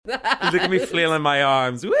Look at me flailing my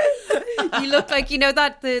arms. Woo! You look like, you know,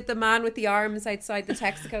 that the man with the arms outside the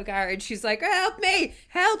Texaco garage. She's like, help me.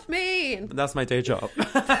 And That's my day job.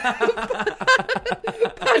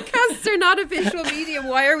 podcasts are not a visual medium.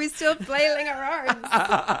 Why are we still flailing our arms?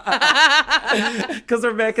 Because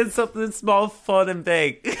we're making something small, fun and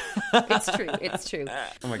big. It's true.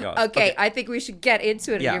 Oh my God. Okay, I think we should get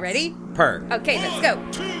into it. Are you ready? Okay, let's go.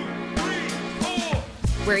 2, 3, 4.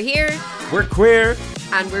 We're here We're queer.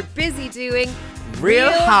 and we're busy doing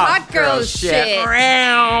Real hot girl shit.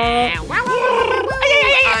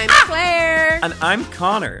 I'm Claire. And I'm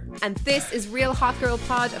Connor. And this is Real Hot Girl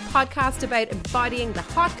Pod, a podcast about embodying the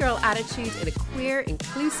hot girl attitude in a queer,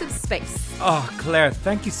 inclusive space. Oh, Claire,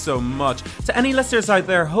 thank you so much. To any listeners out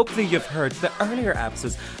there, hopefully you've heard the earlier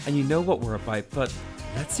episodes and you know what we're about, but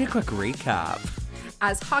let's do a quick recap.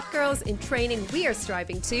 As hot girls in training, we are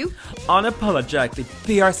striving to Unapologetically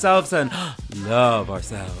be ourselves and love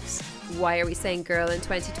ourselves. Why are we saying girl in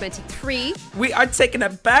 2023? We are taking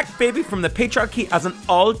it back, baby, from the patriarchy as an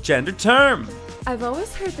all-gender term. I've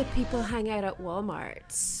always heard that people hang out at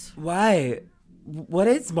Walmart. Why? What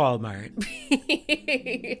is Walmart?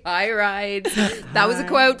 High rides. That was a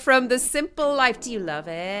quote from The Simple Life. Do you love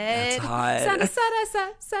it? That's hot.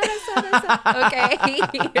 Okay.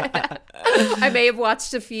 I may have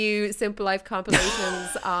watched a few Simple Life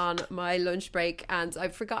compilations on my lunch break and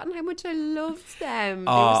I've forgotten how much I loved them.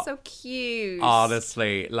 They were so cute.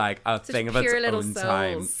 Honestly, like a Such thing of pure its little own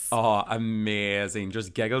time. souls. Oh, amazing.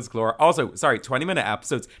 Just giggles galore. Also, sorry, 20-minute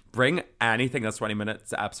episodes. Bring anything that's 20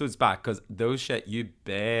 minutes episodes back because those shit you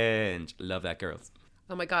binge. Love that, girls.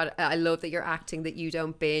 Oh my God, I love that you're acting that you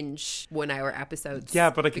don't binge 1 hour episodes. Yeah,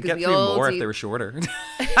 but I could Because get we through all more do. if they were shorter.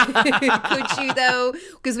 Could you though?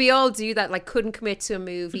 Because we all do that. Like, couldn't commit to a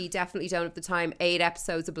movie. Definitely don't at the time. 8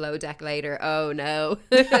 episodes of Below Deck later. Oh no,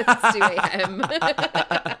 it's 2 a.m.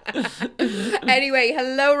 Anyway,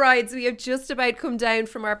 hello rides. We have just about come down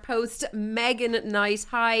from our post Megan night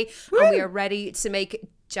high, and we are ready to make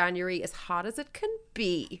January as hot as it can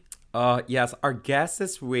be. Yes, our guest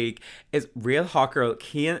this week is real hot girl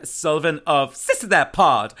Cian Sullivan of Sister That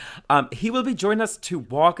Pod. He will be joining us to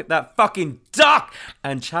walk that fucking dock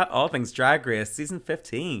and chat all things Drag Race season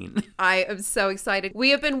 15. I am so excited.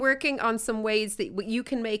 We have been working on some ways that you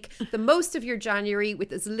can make the most of your January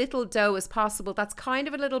with as little dough as possible. That's kind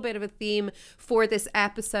of a little bit of a theme for this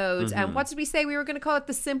episode. And what did we say we were going to call it?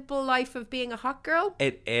 The simple life of being a hot girl?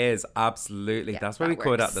 It is, absolutely. Yeah, That's why that we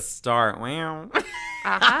called it works. at the start. Wow.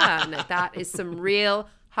 Aha, now that is some real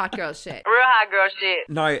hot girl shit. Real hot girl shit.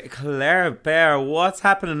 Now, Claire Bear, what's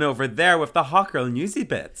happening over there with the hot girl newsy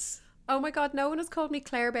bits? Oh my God, no one has called me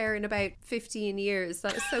Claire Bear in about 15 years.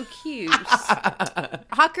 That is so cute.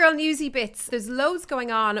 Hot girl newsy bits. There's loads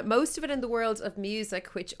going on, most of it in the world of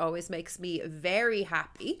music, which always makes me very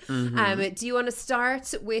happy. Do you want to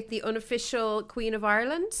start with the unofficial Queen of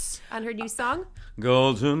Ireland and her new song?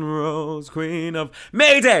 Golden Rose, Queen of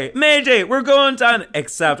Mayday, Mayday, we're going down.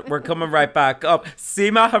 Except we're coming right back up.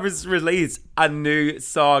 Sima has released a new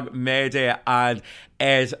song, Mayday, and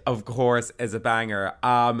it, of course, is a banger.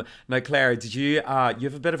 Now, Claire, did you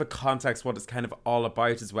have a bit of a context what it's kind of all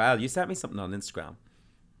about as well? You sent me something on Instagram.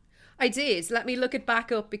 I did. Let me look it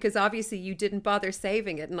back up because obviously you didn't bother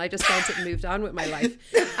saving it and I just sent it and moved on with my life.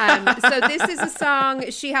 So this is a song.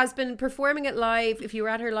 She has been performing it live. If you were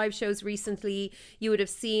at her live shows recently, you would have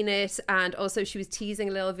seen it. And also she was teasing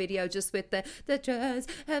a little video just with the dress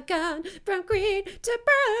have gone from green to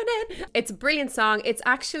burning. It's a brilliant song. It's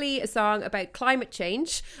actually a song about climate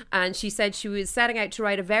change. And she said she was setting out to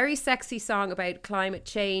write a very sexy song about climate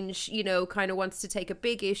change, you know, kind of wants to take a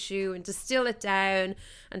big issue and distill it down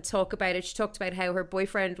and talk about it. She talked about how her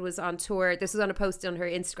boyfriend was on tour. This was on a post on her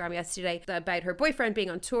Instagram yesterday about her boyfriend being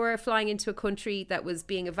on tour, flying into a country that was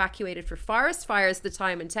being evacuated for forest fires at the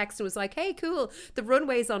time, and texted was like, hey, cool, the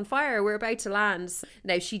runway's on fire, we're about to land.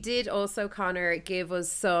 Now, she did also, Connor, give us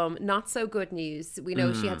some not so good news. We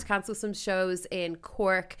know she had to cancel some shows in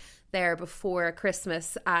Cork there before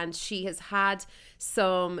Christmas, and she has had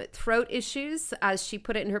some throat issues, as she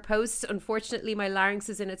put it in her post. Unfortunately, my larynx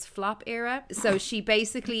is in its flop era, so she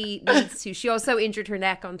basically needs to. She also injured her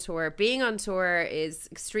neck on tour. Being on tour is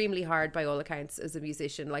extremely hard by all accounts as a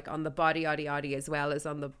musician, like on the body as well as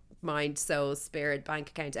on the mind, soul, spirit, bank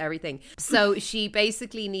account, everything. So she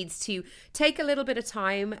basically needs to take a little bit of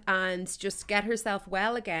time and just get herself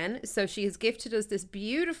well again. So she has gifted us this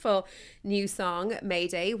beautiful new song,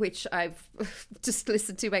 Mayday, which I've just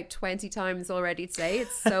listened to about 20 times already today.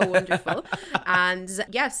 It's so wonderful. And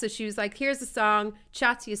yeah, so she was like, here's the song,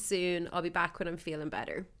 chat to you soon, I'll be back when I'm feeling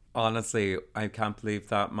better. Honestly, I can't believe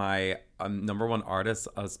that my number one artist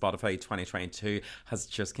of Spotify 2022 has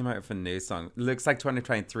just come out with a new song. Looks like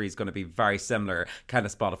 2023 is going to be very similar, kind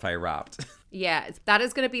of Spotify wrapped. Yeah, that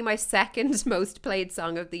is going to be my second most played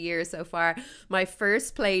song of the year so far. My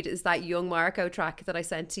first played is that Young Marco track that I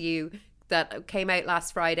sent to you that came out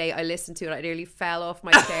last Friday. I listened to it. I nearly fell off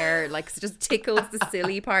my chair. Like, it just tickles the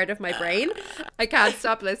silly part of my brain. I can't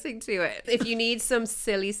stop listening to it. If you need some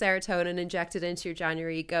silly serotonin injected into your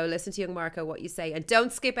January, go listen to Young Marco, What You Say. And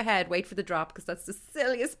don't skip ahead. Wait for the drop because that's the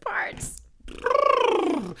silliest part.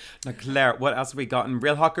 Now, Claire, what else have we got in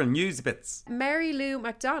Real Hot Girl News Bits? Mary Lou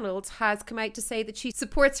McDonald has come out to say that she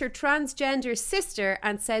supports her transgender sister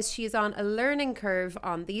and says she is on a learning curve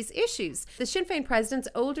on these issues. The Sinn Féin president's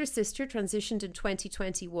older sister transitioned in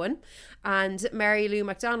 2021, and Mary Lou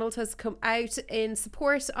McDonald has come out in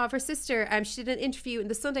support of her sister. She did an interview in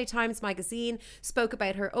the Sunday Times magazine, spoke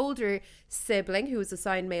about her older sibling who was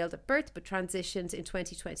assigned male at birth but transitioned in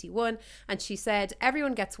 2021, and she said,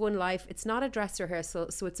 "Everyone gets one life. It's not a dress rehearsal,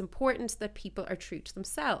 so it's important that people are true to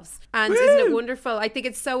themselves." And isn't it wonderful? I think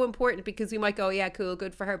it's so important because we might go, yeah, cool,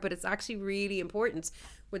 good for her, but it's actually really important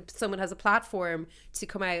when someone has a platform to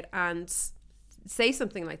come out and say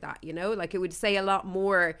something like that, you know? Like, it would say a lot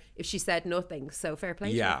more if she said nothing. So fair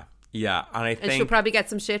play to her. Yeah, and I think... And she'll probably get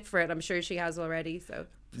some shit for it. I'm sure she has already, so...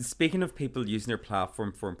 Speaking of people using their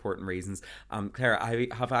platform for important reasons, Claire, I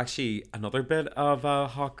have actually another bit of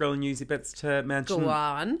hot girl newsy bits to mention. Go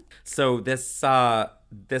on. So this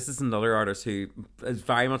is another artist who is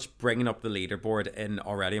very much bringing up the leaderboard in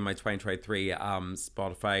already in my 2023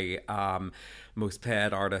 Spotify most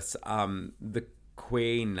played artists. The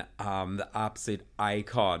Queen, the absolute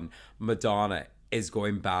icon, Madonna, is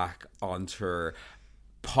going back on tour.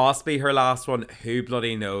 Possibly her last one. Who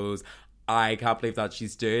bloody knows? I can't believe that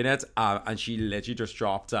she's doing it. And she literally just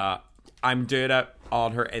dropped I'm doing it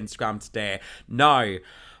on her Instagram today. Now,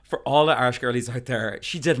 for all the Irish girlies out there,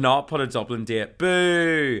 she did not put a Dublin date.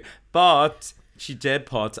 Boo! But she did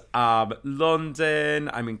put London,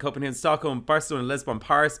 Copenhagen, Stockholm, Barcelona, Lisbon,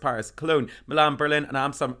 Paris, Cologne, Milan, Berlin, and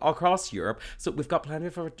Amsterdam, all across Europe. So we've got plenty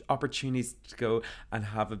of opportunities to go and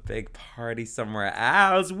have a big party somewhere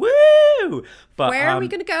else. Woo! But where are we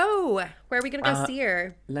going to go? Where are we going to go see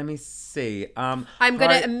her? Let me see. I'm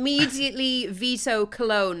going to immediately veto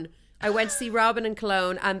Cologne. I went to see Robin in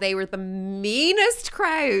Cologne and they were the meanest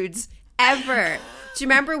crowds ever. Do you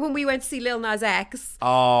remember when we went to see Lil Nas X?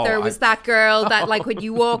 Oh, there was that girl that, like, when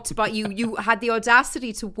you walked by, you had the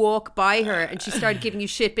audacity to walk by her and she started giving you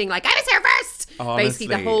shit, being like, "I was here first." Honestly. Basically,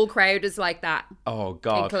 the whole crowd is like that. Oh,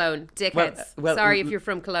 God. In Cologne. Dickheads. Well, sorry if you're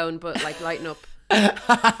from Cologne, but, like, lighten up.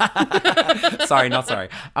 Sorry, not sorry.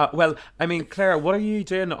 Claire, what are you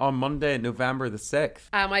doing on Monday, November the 6th?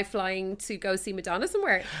 Am I flying to go see Madonna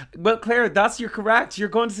somewhere? Well, Claire, you're correct. You're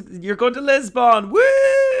going to Lisbon. Woo!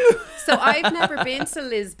 So I've never been to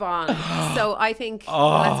Lisbon. So I think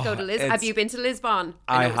let's go to Lisbon. Have you been to Lisbon?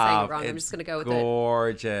 I know I'm saying it wrong. I'm just going to go with it.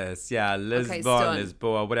 Gorgeous. Yeah, Lisbon,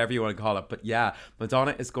 Lisboa, whatever you want to call it. But yeah,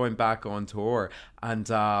 Madonna is going back on tour. And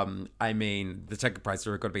the ticket prices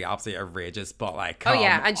are going to be absolutely outrageous, but like, come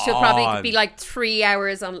and she'll probably be like 3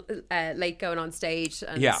 hours on late going on stage,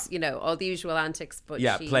 and you know, all the usual antics. But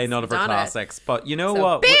yeah, play none of her Madonna. classics. But you know so,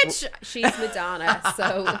 what, bitch, she's Madonna,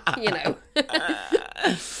 so you know.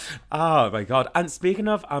 Oh my God. And speaking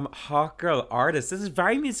of hot girl artists, this is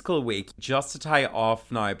very musical week. Just to tie it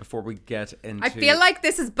off now before we get into... I feel like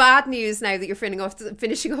this is bad news now that you're finishing off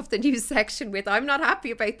the news section with, I'm not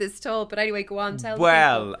happy about this at all. But anyway, go on, tell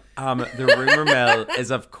the rumour mill is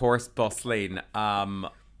of course bustling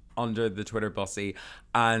under the Twitter bussy.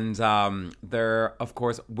 And they're, of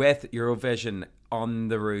course, with Eurovision on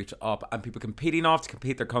the route up and people competing off to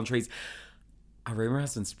compete their countries. A rumour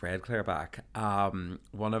has been spread, Claire, back.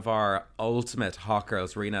 One of our ultimate hot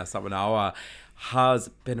girls, Rina Samanawa, has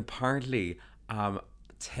been apparently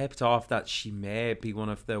tipped off that she may be one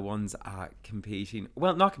of the ones competing.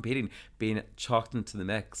 Well, not competing, being chucked into the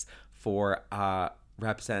mix for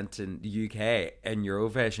representing the UK in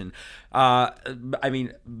Eurovision.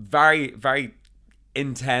 Very, very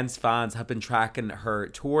intense fans have been tracking her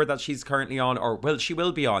tour that she's currently on, or well, she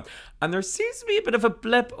will be on, and there seems to be a bit of a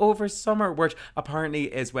blip over summer, which apparently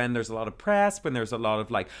is when there's a lot of press, when there's a lot of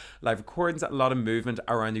like live recordings, a lot of movement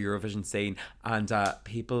around the Eurovision scene, and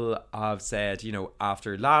people have said, you know,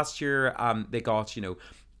 after last year they got, you know,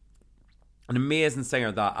 an amazing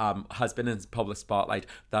singer that has been in public spotlight,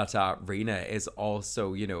 that Rina is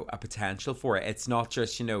also, you know, a potential for it. It's not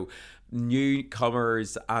just, you know,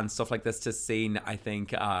 newcomers and stuff like this to scene. I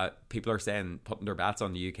think people are saying, putting their bets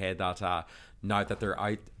on the UK, that now that they're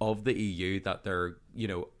out of the EU, that they're, you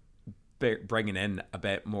know, bringing in a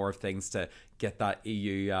bit more of things to get that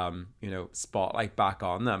EU, spotlight back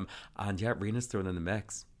on them. And yeah, Rena's thrown in the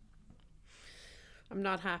mix. I'm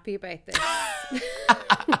not happy about this.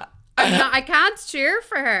 I can't cheer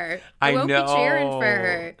for her. I won't be cheering for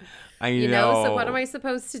her. I know. So what am I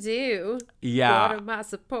supposed to do? Yeah. What am I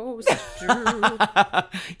supposed to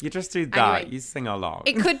do? You just do that. Anyway, you sing along.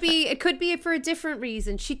 It could be for a different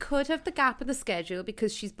reason. She could have the gap in the schedule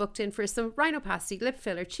because she's booked in for some rhinoplasty, lip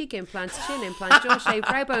filler, cheek implants, chin implants, jaw shape,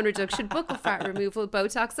 brow bone reduction, buccal fat removal,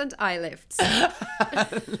 Botox and eye lifts.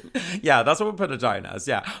 Yeah, that's what we'll put it down as.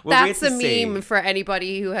 Yeah. That's a meme for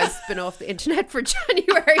anybody who has been off the internet for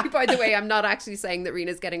January. By the way, I'm not actually saying that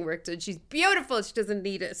Rena's getting work done. She's beautiful. She doesn't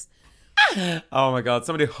need it. Oh my God,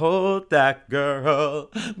 somebody hold that girl.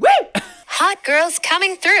 Woo! Hot girls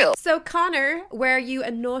coming through. So Connor, were you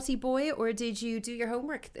a naughty boy or did you do your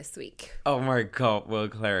homework this week? Oh my God, well,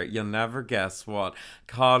 Claire, you'll never guess what.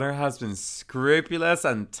 Connor has been scrupulous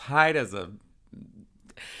and tight as a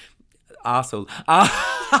asshole.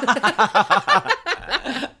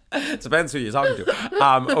 Depends who you're talking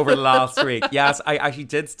to. Over the last week. Yes, I actually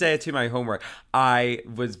did stay to my homework. I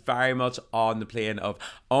was very much on the plane of,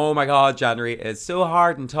 oh my God, January is so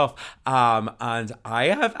hard and tough. And I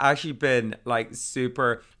have actually been like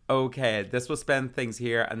super okay, this will spend things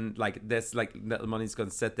here, and like this like little money's going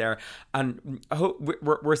to sit there, and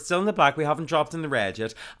we're still in the black. We haven't dropped in the red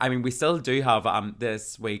yet. I mean, we still do have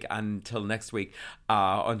this week until next week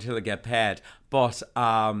until I get paid. But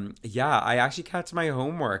yeah, I actually kept my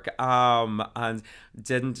homework and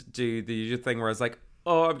didn't do the usual thing where I was like,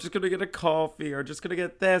 oh, I'm just going to get a coffee or just going to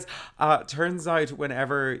get this. Turns out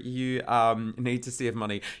whenever you need to save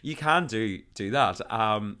money, you can do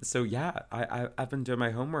that. So yeah, I've been doing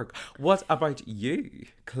my homework. What about you,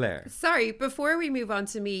 Claire? Sorry, before we move on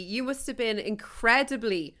to me, you must have been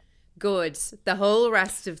incredibly good the whole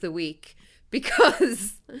rest of the week.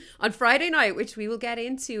 Because on Friday night, which we will get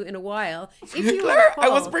into in a while, if you Claire, recall, I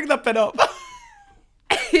was bringing that bit up.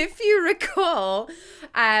 If you recall,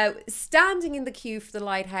 standing in the queue for the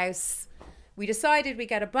Lighthouse, we decided we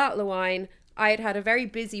get a bottle of wine. I had a very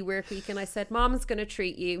busy work week and I said, Mom's going to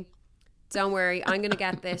treat you. Don't worry, I'm going to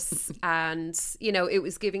get this. And, you know, it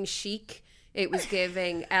was giving chic. It was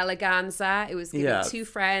giving eleganza. It was giving two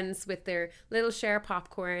friends with their little share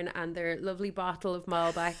popcorn and their lovely bottle of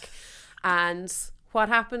Malbec. And what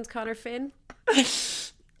happened, Connor Finn?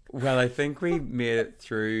 Well, I think we made it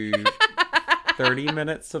through 30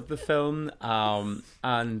 minutes of the film,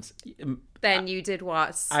 and then you did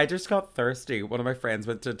what? I just got thirsty. One of my friends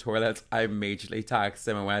went to the toilet. I immediately texted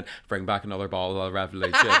him and went, bring back another bottle of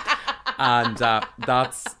Revolution. And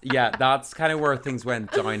that's kind of where things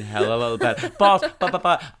went downhill a little bit.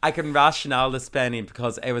 But I can rationale the spending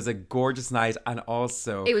because it was a gorgeous night, and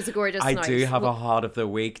also it was a gorgeous night. I do have a hot of the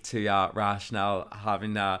week to rationale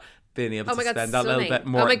having being able to spend that little bit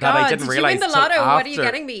more. Oh my God! That I didn't realize. Did you win the lotto? What are you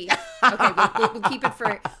getting me? Okay,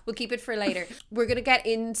 we'll keep it for later. We're gonna get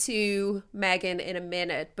into Megan in a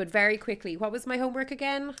minute, but very quickly, what was my homework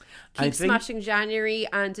again? Keep smashing January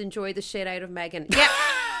and enjoy the shit out of Megan. Yep.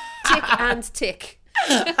 Tick and tick.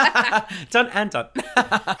 Done and done.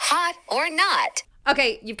 Hot or not?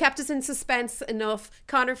 Okay, you've kept us in suspense enough.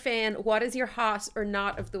 Connor Finn, what is your hot or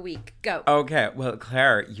not of the week? Go. Okay, well,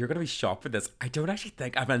 Claire, you're going to be shocked with this. I don't actually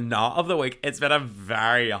think I'm a not of the week. It's been a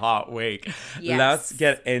very hot week. Yes. Let's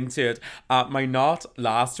get into it. My not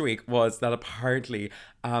last week was that apparently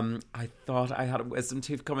I thought I had a wisdom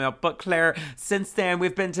tooth coming up, but Claire, since then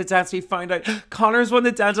we've been to dance. We found out Connor's won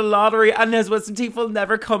the dental lottery and his wisdom teeth will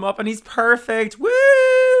never come up and he's perfect. Woo!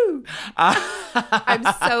 I'm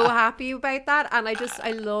so happy about that, and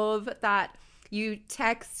I love that you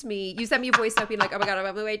text me, you sent me a voice note being like, oh my God, I'm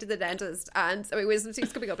on my way to the dentist and my wisdom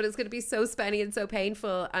teeth's coming up and it's going to be so spenny and so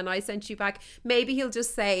painful. And I sent you back, maybe he'll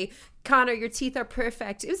just say, Connor, your teeth are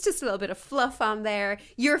perfect. It was just a little bit of fluff on there.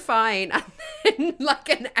 You're fine. And then like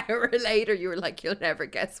an hour later, you were like, you'll never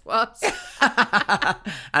guess what.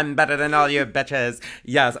 I'm better than all you bitches.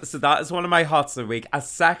 Yes, so that is one of my hots of the week. A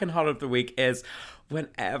second hot of the week is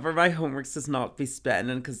whenever my homework does not be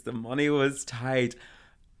spending because the money was tight.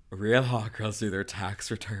 Real hot girls do their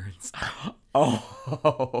tax returns.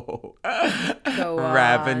 Oh,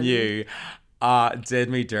 revenue did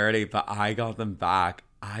me dirty, but I got them back.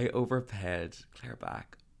 I overpaid Claire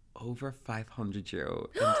back over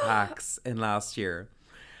 €500 in tax in last year.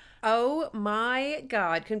 Oh my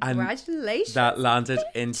God! Congratulations! And that landed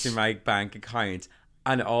into my bank account,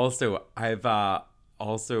 and also I've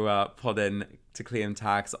put in to claim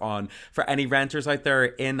tax on for any renters out there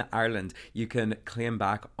in Ireland. You can claim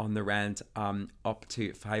back on the rent up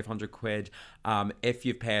to £500 if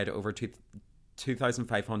you've paid over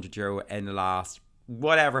 €2,500 in the last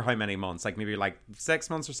whatever how many months, like maybe like 6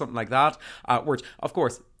 months or something like that, which of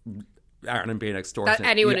course aren't being extortionate. That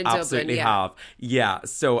anyone you in Dublin, absolutely yeah. have. Yeah,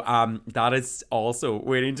 so that is also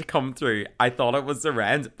waiting to come through. I thought it was the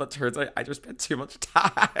rent, but turns out I just paid too much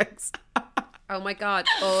tax. Oh my God,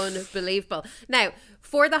 unbelievable. Now,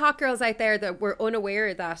 for the hot girls out there that were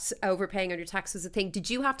unaware that overpaying on your tax was a thing, did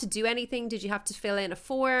you have to do anything? Did you have to fill in a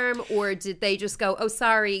form, or did they just go, oh,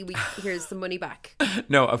 sorry, here's the money back?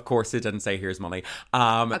 No, of course it didn't say here's money.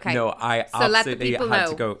 Okay. No, I So let the absolutely people had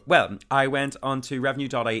know. to go. Well, I went onto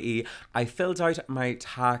revenue.ie. I filled out my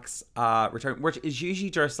tax return, which is usually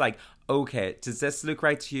just like, okay, does this look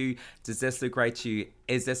right to you? Does this look right to you?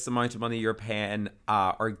 Is this the amount of money you're paying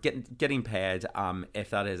or getting paid if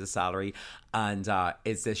that is a salary? And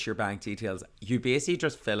is this your bank details? You basically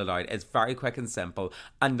just fill it out. It's very quick and simple.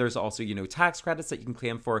 And there's also, tax credits that you can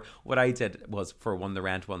claim for. What I did was for one of the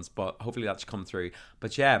rent ones, but hopefully that should come through.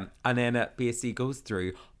 But yeah, and then it basically goes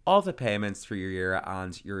through all the payments for your year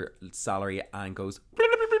and your salary and goes...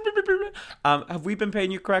 have we been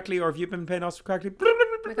paying you correctly, or have you been paying us correctly?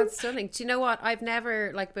 Oh my God, stunning. Do you know what? I've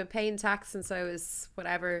never been paying tax since I was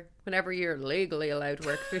whenever you're legally allowed to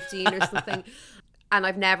work, 15 or something. And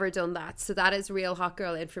I've never done that. So that is real hot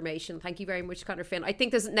girl information. Thank you very much, Connor Finn. I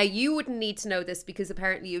think now you wouldn't need to know this because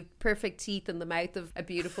apparently you have perfect teeth in the mouth of a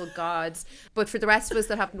beautiful god. But for the rest of us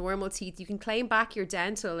that have normal teeth, you can claim back your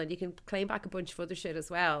dental and you can claim back a bunch of other shit as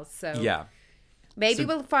well. So Yeah. maybe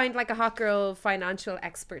we'll find like a hot girl financial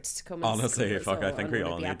expert to come and Honestly, school us fuck, I all think on we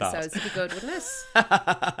one all of the need that. episodes. It'd be good, wouldn't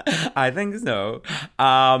it? I think so.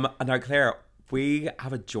 Now, Claire, we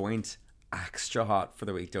have a joint extra hot for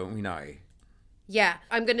the week, don't we now? Yeah,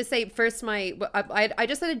 I'm going to say first I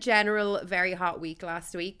just had a general very hot week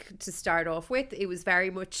last week to start off with. It was very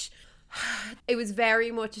much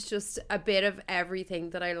just a bit of everything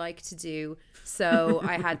that I like to do. So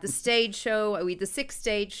I had the stage show, we had the 6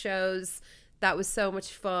 stage shows. That was so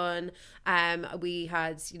much fun. We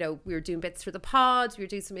had, we were doing bits for the pod. We were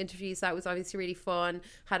doing some interviews. That was obviously really fun.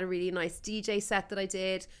 Had a really nice DJ set that I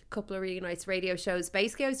did. A couple of really nice radio shows.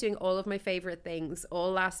 Basically, I was doing all of my favorite things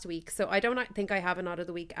all last week. So I don't think I have an out of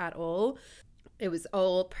the week at all. It was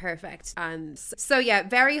all perfect. And so yeah,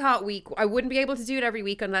 very hot week. I wouldn't be able to do it every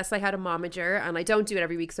week unless I had a momager, and I don't do it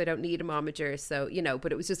every week, so I don't need a momager. So,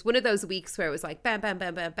 but it was just one of those weeks where it was like bam, bam,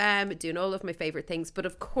 bam, bam, bam, doing all of my favorite things. But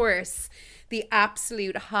of course, the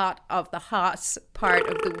absolute hot of the hot part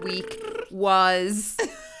of the week was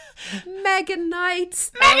Megan Night.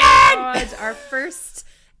 Megan! Oh my God, our first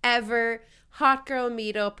ever hot girl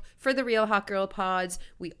meetup for the Real Hot Girl pod.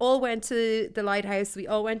 We all went to the Lighthouse. We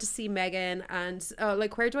all went to see Megan. And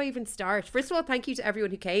where do I even start? First of all, thank you to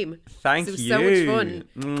everyone who came. Thank you. It was so much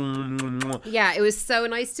fun. Yeah, it was so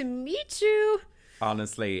nice to meet you.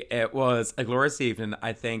 Honestly, it was a glorious evening.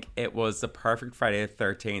 I think it was the perfect Friday the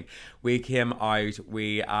 13th. We came out.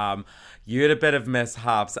 You had a bit of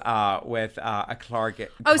mishaps with a Clark.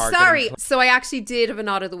 Oh, sorry. So I actually did have a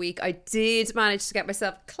nod of the week. I did manage to get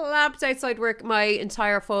myself clamped outside work. My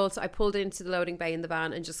entire fault. I pulled into the loading bay in the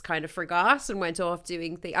van and just kind of forgot and went off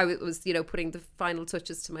doing I was, putting the final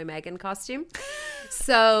touches to my Megan costume.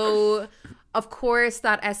 So... Of course,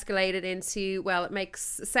 that escalated into, well, it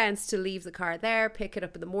makes sense to leave the car there, pick it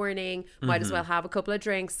up in the morning, might as well have a couple of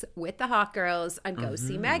drinks with the hot girls and go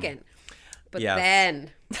see Megan. But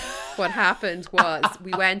then what happened was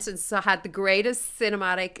we went and had the greatest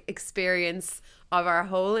cinematic experience of our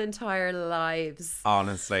whole entire lives.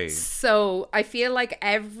 Honestly. So I feel like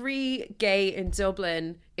every gay in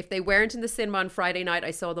Dublin, if they weren't in the cinema on Friday night,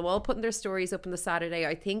 I saw them all putting their stories up on the Saturday.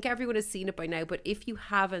 I think everyone has seen it by now, but if you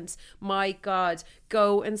haven't, my God,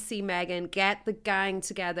 go and see Megan, get the gang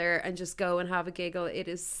together and just go and have a giggle. It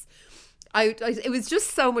is... it was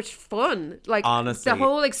just so much fun. Like, honestly, the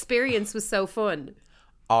whole experience was so fun.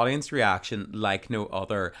 Audience reaction like no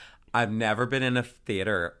other. I've never been in a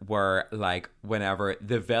theatre where, like, whenever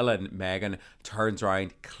the villain, Megan, turns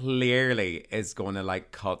around, clearly is going to,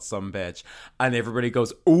 like, cut some bitch. And everybody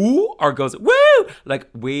goes, ooh, or goes, woo! Like,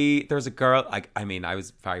 there's a girl, like, I mean, I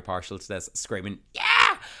was very partial to this, screaming, yeah!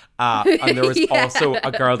 And there was also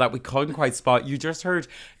a girl that we couldn't quite spot. You just heard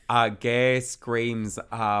gay screams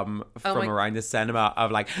from around the cinema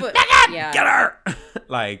of, like, Megan, get her!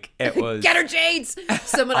 Like, it was... Get her, Jades!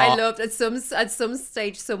 Someone I loved, at some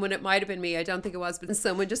stage, someone, it might have been me, I don't think it was, but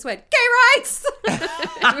someone just went, gay rights! It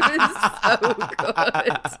was so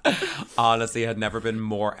good. Honestly, I had never been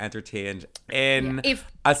more entertained in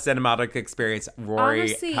a cinematic experience.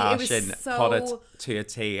 Rory Cashin put it to a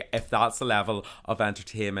T. If that's the level of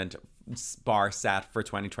entertainment bar set for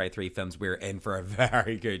 2023 films, we're in for a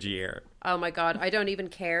very good year. Oh my God, I don't even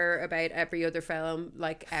care about every other film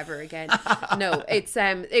like ever again. No,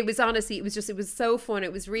 it was honestly, it was so fun.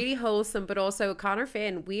 It was really wholesome, but also Conor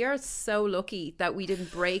Finn, we are so lucky that we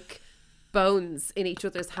didn't break bones in each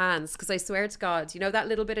other's hands, because I swear to God, you know that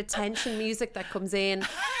little bit of tension music that comes in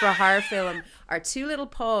for a horror film, our two little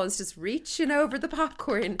paws just reaching over the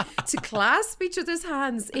popcorn to clasp each other's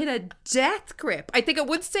hands in a death grip. I think at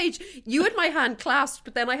one stage you had my hand clasped,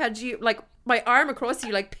 but then I had you like my arm across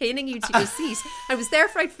you, like pinning you to your seat. I was there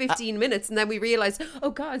for like 15 minutes, and then we realized, oh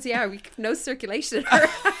God, yeah, we have no circulation in our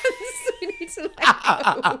hands. We need to let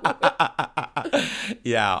go.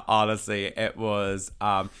 Yeah, honestly, it was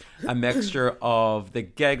a mixture of the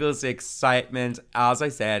giggles, the excitement. As I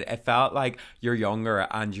said, it felt like you're younger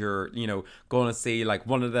and you're, you know, going to see like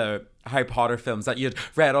one of the Harry Potter films that you'd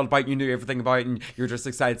read all about, you knew everything about, and you're just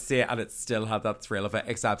excited to see it, and it still had that thrill of it,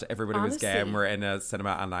 except everybody was gay and we're in a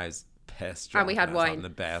cinema, and I was pissed. And we had wine. Having the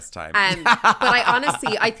best time. But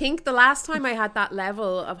I think the last time I had that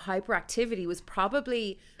level of hyperactivity was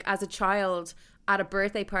probably as a child at a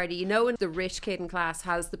birthday party. You know when the rich kid in class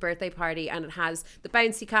has the birthday party and it has the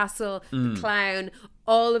bouncy castle, the clown,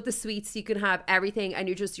 all of the sweets you can have, everything, and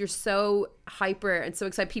you're so hyper and so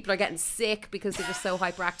excited. People are getting sick because they're just so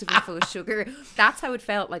hyperactive and full of sugar. That's how it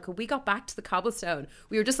felt like when we got back to the cobblestone.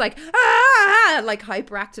 We were just like like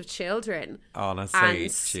hyperactive children. Honestly,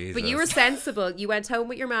 Jesus. But you were sensible. You went home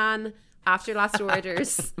with your man after last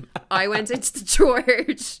orders. I went into the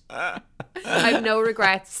George. I have no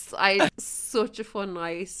regrets. I had such a fun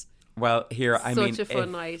night. Well, here, I mean, such a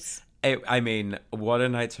fun night. I mean, what a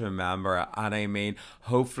night to remember. And I mean,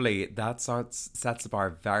 hopefully that sets the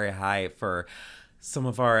bar very high for some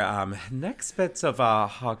of our next bits of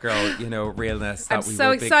hot girl, you know, realness that we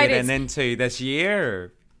will be getting into this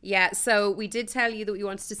year. Yeah, so we did tell you that we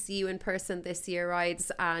wanted to see you in person this year,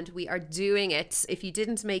 Rides, and we are doing it. If you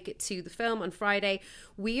didn't make it to the film on Friday,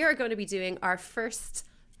 we are going to be doing our first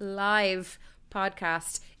live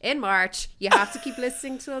podcast in March. You have to keep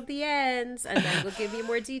listening till the end, and then we'll give you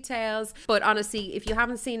more details. But honestly, if you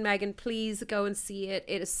haven't seen Megan, please go and see it.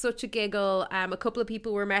 It is such a giggle. A couple of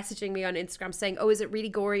people were messaging me on Instagram saying, oh, is it really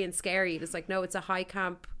gory and scary? It's like, no, it's a high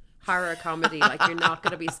camp horror comedy. Like, you're not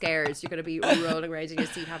going to be scared. You're going to be rolling around in your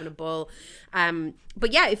seat having a ball.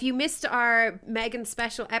 But yeah, if you missed our Megan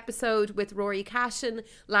special episode with Rory Cashin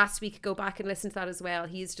last week, go back and listen to that as well.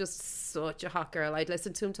 He's just such a hot girl. I'd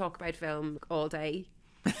listen to him talk about film all day.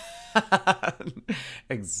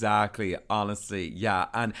 Exactly, honestly, yeah.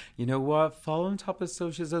 And you know what, follow on top of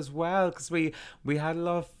socials as well, because we had a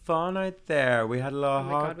lot of fun out there. We had a lot of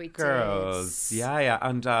hot girls. Did. Yeah,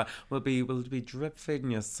 and we'll be drip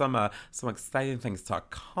feeding you some exciting things to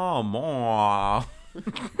come on.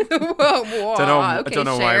 Don't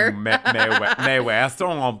know why Mae West.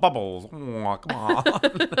 Oh, bubbles. Oh, come on.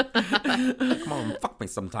 Come on, fuck me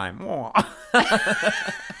sometime. Oh.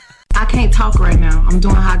 I can't talk right now. I'm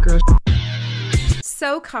doing hot girl.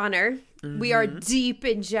 So, Connor, we are deep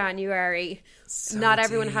in January. So not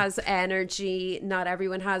everyone has energy. Not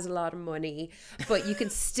everyone has a lot of money. But you can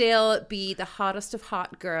still be the hottest of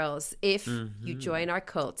hot girls if you join our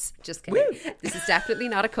cult. Just kidding. Woo! This is definitely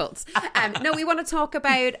not a cult. No, we want to talk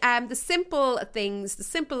about the simple things, the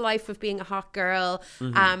simple life of being a hot girl.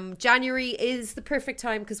 January is the perfect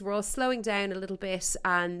time because we're all slowing down a little bit,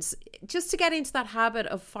 and just to get into that habit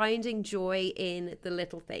of finding joy in the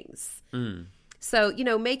little things. So, you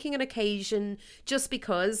know, making an occasion, just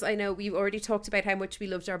because I know we've already talked about how much we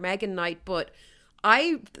loved our Megan night, but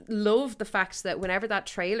I love the fact that whenever that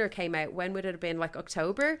trailer came out, when would it have been, like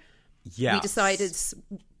October? Yeah.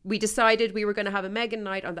 We decided we were going to have a Megan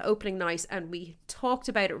night on the opening night, and we talked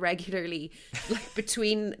about it regularly, like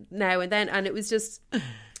between now and then, and it was just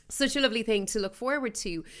such a lovely thing to look forward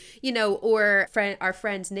to, you know. Or our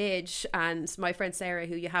friend Nidge and my friend Sarah,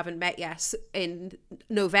 who you haven't met yet, in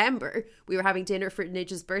November we were having dinner for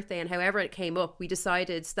Nidge's birthday, and however it came up, we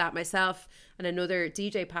decided that myself and another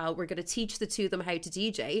DJ pal were going to teach the two of them how to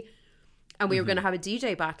DJ, and we were going to have a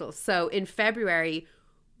DJ battle. So in February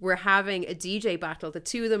we're having a DJ battle. The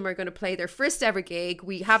two of them are going to play their first ever gig.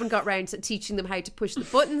 We haven't got round to teaching them how to push the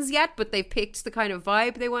buttons yet, but they've picked the kind of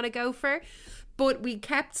vibe they want to go for. But we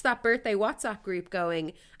kept that birthday WhatsApp group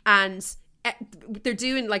going, and they're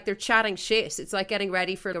doing, like, they're chatting shit. It's like getting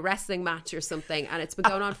ready for the wrestling match or something, and it's been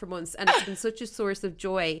going on for months, and it's been such a source of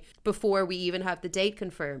joy before we even have the date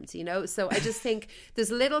confirmed, you know. So I just think there's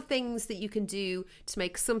little things that you can do to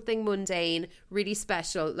make something mundane really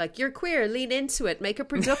special. Like, you're queer, lean into it, make a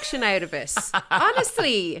production out of it.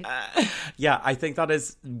 Honestly. Yeah, I think that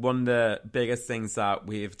is one of the biggest things that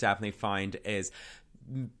we've definitely found is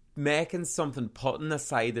making something, putting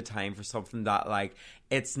aside the time for something that, like,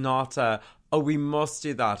 it's not a, oh, we must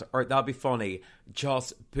do that, or that'll be funny.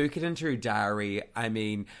 Just book it into your diary. I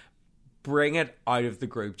mean, bring it out of the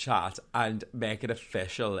group chat and make it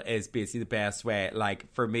official is basically the best way.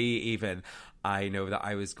 Like, for me, even, I know that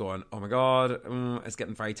I was going, oh my God, it's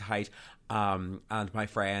getting very tight. And my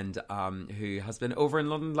friend, who has been over in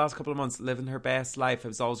London the last couple of months, living her best life. It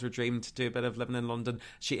was always her dream to do a bit of living in London.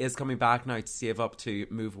 She is coming back now to save up to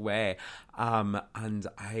move away. And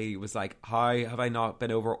I was like, how have I not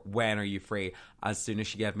been over? When are you free? As soon as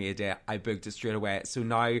she gave me a day, I booked it straight away. So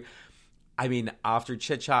now, I mean, after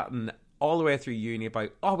chit-chatting all the way through uni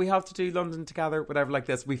about, oh, we have to do London together, whatever like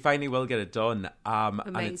this, we finally will get it done.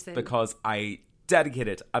 And it's because I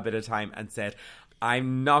dedicated a bit of time and said,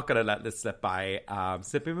 I'm not going to let this slip by.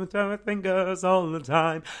 Sipping with my fingers all the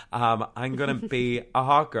time. I'm going to be a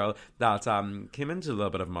hot girl that came into a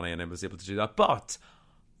little bit of money and I was able to do that. But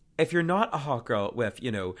if you're not a hot girl with,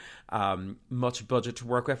 you know, much budget to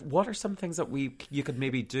work with, what are some things that you could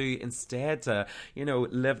maybe do instead to, you know,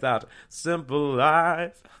 live that simple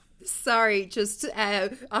life? Sorry, just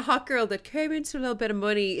a hot girl that came into a little bit of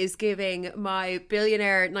money is giving my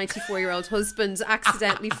billionaire 94-year-old husband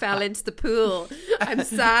accidentally fell into the pool. I'm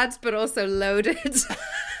sad, but also loaded.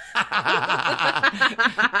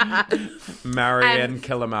 Marry and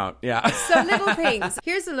kill him out. Yeah. So little things.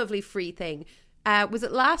 Here's a lovely free thing. Was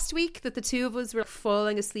it last week that the two of us were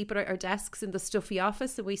falling asleep at our desks in the stuffy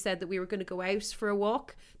office and we said that we were going to go out for a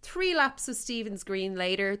walk? 3 laps of Stephen's Green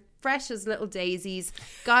later, fresh as little daisies,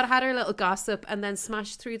 had our little gossip and then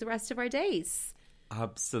smashed through the rest of our days.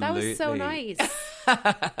 Absolutely. That was so nice.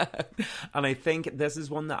 And I think this is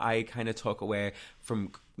one that I kind of took away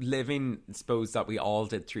from living, I suppose, that we all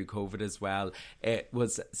did through COVID as well. It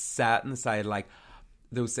was set aside, like,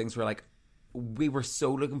 those things were like, we were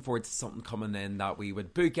so looking forward to something coming in that we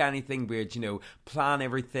would book anything, we'd, you know, plan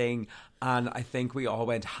everything. And I think we all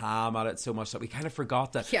went ham at it so much that we kind of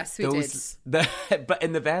forgot that. Yes, we did. But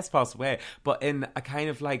in the best possible way. But in a kind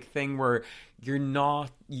of like thing where you're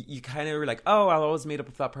not, you kind of were like, oh, I'll always meet up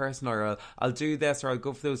with that person, or I'll do this, or I'll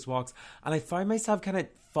go for those walks. And I found myself kind of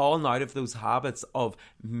falling out of those habits of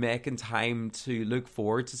making time to look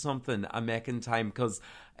forward to something and making time, because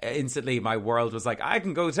instantly my world was like, I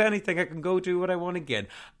can go to anything, I can go do what I want again.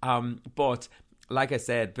 But like I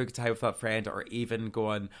said, book time with that friend, or even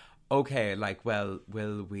going, okay, like, well,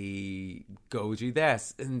 will we go do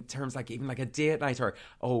this in terms like even like a date night, or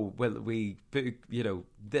oh, will we book, you know,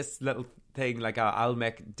 this little thing, like I'll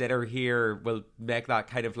make dinner here, we'll make that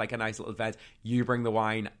kind of like a nice little event, you bring the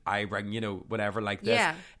wine, I bring, you know, whatever like this.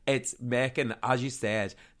 Yeah. It's making, as you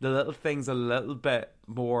said, the little things a little bit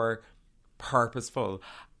more purposeful,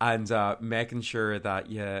 and making sure that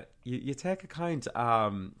you take account,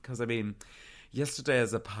 because I mean, yesterday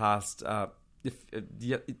is a past,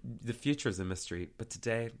 the future is a mystery, but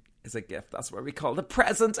today is a gift. That's what we call the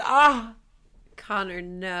present. Connor,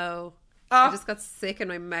 no. I just got sick in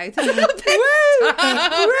my mouth a little bit.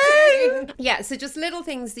 Yeah, so just little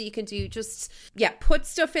things that you can do. Just, put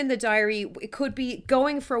stuff in the diary. It could be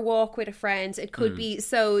going for a walk with a friend. It could be,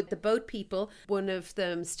 so the boat people, one of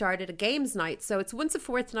them started a games night. So it's once a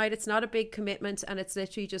fortnight. It's not a big commitment, and it's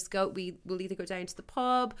literally just we'll either go down to the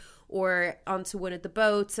pub or onto one of the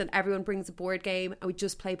boats, and everyone brings a board game and we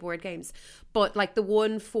just play board games. But like the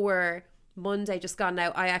one for Monday just gone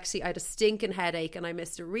now, I had a stinking headache and I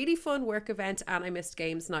missed a really fun work event and I missed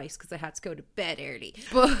games night because I had to go to bed early.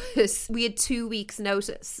 But we had 2 weeks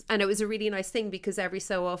notice, and it was a really nice thing because every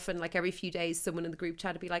so often, like every few days, someone in the group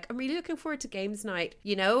chat would be like, I'm really looking forward to games night.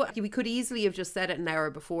 You know, we could easily have just said it an hour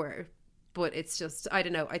before. But it's just, I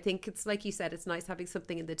don't know. I think it's like you said, it's nice having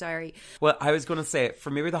something in the diary. Well, I was going to say, for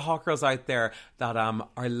maybe the hot girls out there that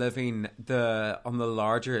are living on the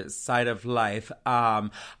larger side of life, a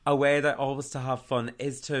way that always to have fun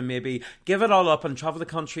is to maybe give it all up and travel the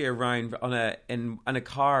country around in a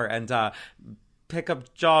car and pick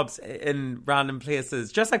up jobs in random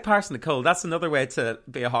places, just like Paris Nicole. That's another way to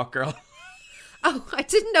be a hot girl. Oh, I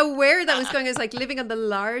didn't know where that was going. It's like living on the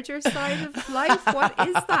larger side of life. What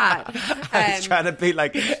is that? I was trying to be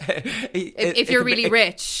like... if you're really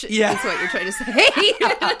rich, yeah, is what you're trying to say.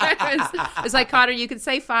 It's like, Connor, you could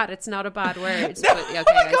say fat. It's not a bad word. No, but, okay,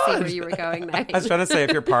 I see where you were going now. I was trying to say,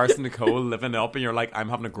 if you're Paris Nicole living up and you're like, I'm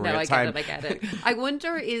having a great time. I get it. I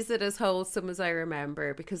wonder, is it as wholesome as I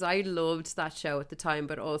remember? Because I loved that show at the time,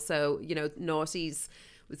 but also, you know, Naughties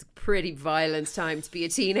was a pretty violent time to be a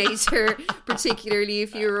teenager, particularly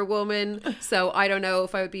if you were a woman. So I don't know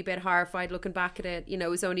if I would be a bit horrified looking back at it. You know,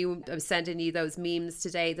 I was sending you those memes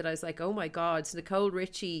today that I was like, oh my God, Nicole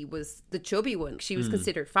Richie was the chubby one. She was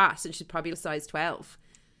considered fat and she's probably a size 12.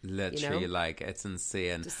 Literally, like, it's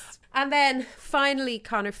insane. And then finally,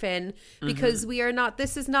 Conor Finn, because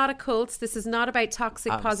this is not a cult. This is not about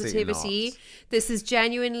toxic Absolutely positivity. not. This is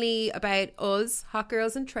genuinely about us, hot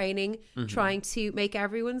girls in training, trying to make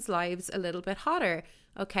everyone's lives a little bit hotter.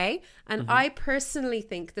 Okay. And I personally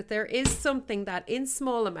think that there is something that in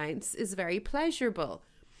small amounts is very pleasurable.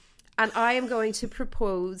 And I am going to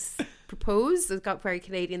propose, it got very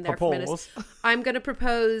Canadian there for a minute. I'm going to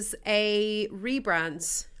propose a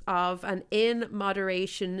rebrand of an in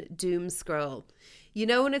moderation doom scroll. You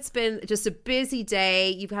know, when it's been just a busy day,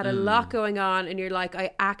 you've had a lot going on, and you're like,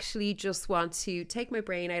 I actually just want to take my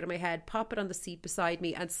brain out of my head, pop it on the seat beside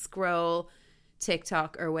me, and scroll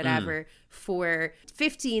TikTok or whatever for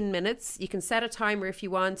 15 minutes. You can set a timer if you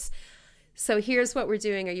want. So here's what we're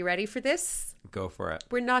doing. Are you ready for this? Go for it.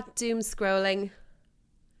 We're not doom scrolling.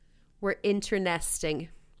 We're internesting.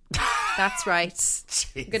 That's right.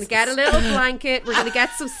 We're going to get a little blanket. We're going to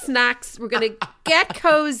get some snacks. We're going to get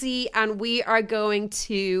cozy, and we are going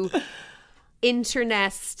to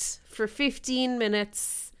internest for 15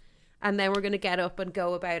 minutes. And then we're going to get up and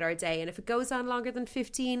go about our day. And if it goes on longer than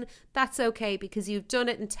 15, that's okay, because you've done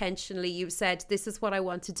it intentionally. You've said, this is what I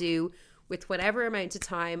want to do with whatever amount of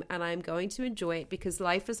time, and I'm going to enjoy it because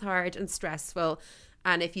life is hard and stressful.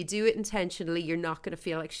 And if you do it intentionally, you're not going to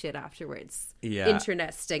feel like shit afterwards. Yeah.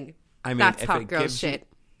 Internesting. I mean, that's if hot it girl gives shit.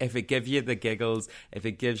 if it gives you the giggles, if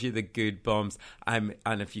it gives you the good bumps, and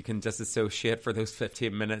if you can just associate for those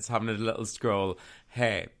 15 minutes having a little scroll,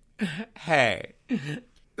 hey,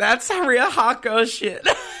 that's a real hot girl shit.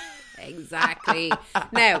 Exactly.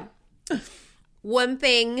 Now, one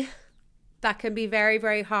thing that can be very,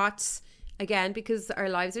 very hot, again, because our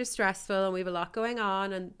lives are stressful and we have a lot going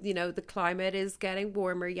on, and, you know, the climate is getting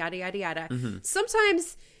warmer, yada, yada, yada.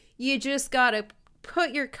 Sometimes you just gotta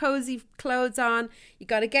put your cozy clothes on. You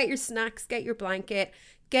gotta get your snacks, get your blanket,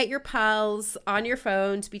 get your pals on your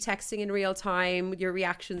phone to be texting in real time your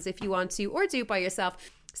reactions if you want to, or do it by yourself.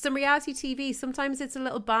 Some reality TV, sometimes it's a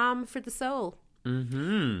little balm for the soul.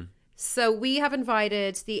 So we have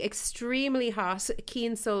invited the extremely hot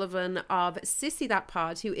Cian Sullivan of Sissy That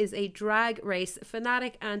Pod, who is a drag race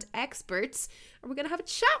fanatic and expert, and we're going to have a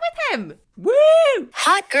chat with him. Woo!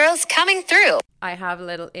 Hot girls coming through. I have a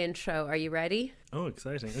little intro. Are you ready? Oh,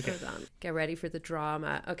 exciting. Okay. Hold on. Get ready for the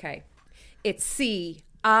drama. Okay. It's CIAN.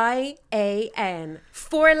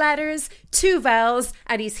 4 letters, 2 vowels,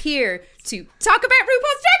 and he's here to talk about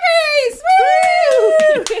RuPaul's Drag Race!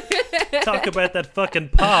 Woo! Talk about that fucking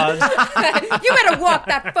pod. You better walk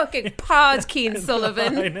that fucking pod, Cian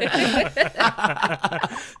Sullivan.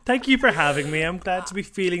 Thank you for having me. I'm glad to be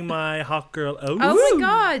feeling my hot girl out. Oh my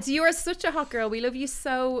God, you are such a hot girl. We love you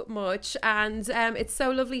so much. And it's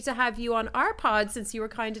so lovely to have you on our pod, since you were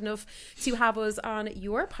kind enough to have us on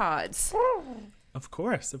your pod. Of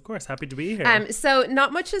course. Happy to be here. So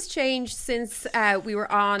not much has changed since we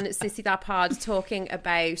were on Sissy That Pod talking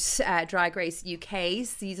about Drag Race UK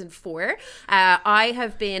season 4. I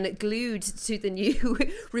have been glued to the new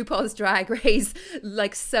RuPaul's Drag Race,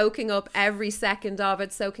 like soaking up every second of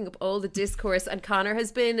it, soaking up all the discourse. And Conor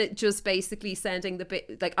has been just basically sending the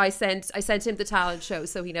bit. Like I sent him the talent show,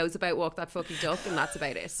 so he knows about Walk That Fucking Duck, and that's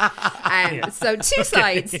about it. So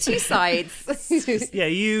two sides. Yeah,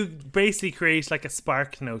 you basically create like a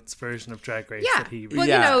Spark Notes version of Drag Race that he well,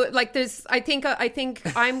 you know, like there's I think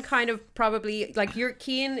I'm kind of probably like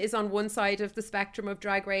Cian is on one side of the spectrum of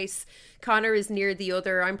Drag Race, Conor is near the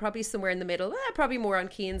other. I'm probably somewhere in the middle, probably more on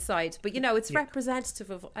Cian's side, but you know, it's representative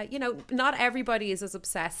of you know, not everybody is as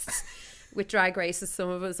obsessed with Drag Race as some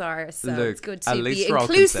of us are, so Look, it's good to be we're all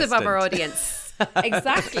inclusive of our consistent. audience.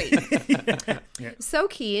 Exactly. So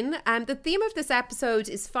Cian, the theme of this episode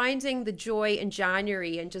is finding the joy in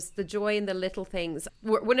January, and just the joy in the little things.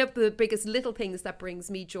 One of the biggest little things that brings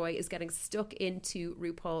me joy is getting stuck into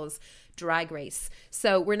RuPaul's Drag Race.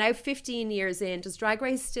 So we're now 15 years in. Does Drag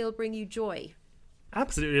Race still bring you joy?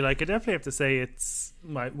 Absolutely. Like, I definitely have to say it's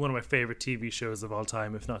one of my favorite TV shows of all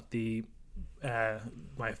time, if not the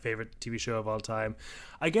my favorite TV show of all time.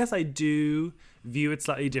 I guess I do view it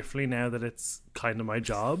slightly differently now that it's kind of my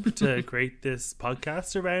job to create this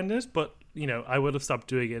podcast around it, but you know, I would have stopped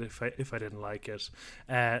doing it if I didn't like it.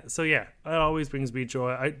 So yeah, it always brings me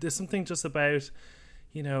joy. There's something just about,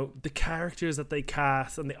 you know, the characters that they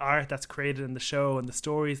cast and the art that's created in the show and the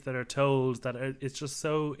stories that are told, it's just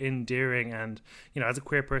so endearing. And, you know, as a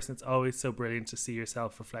queer person, it's always so brilliant to see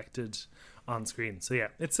yourself reflected on screen. So yeah,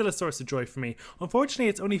 it's still a source of joy for me. Unfortunately,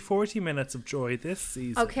 it's only 40 minutes of joy this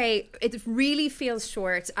season. Okay, it really feels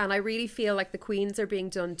short, and I really feel like the queens are being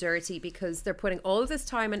done dirty because they're putting all of this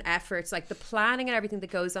time and effort, like the planning and everything that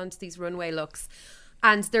goes on to these runway looks.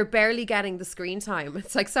 and they're barely getting the screen time.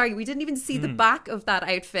 It's like, sorry, we didn't even see the back of that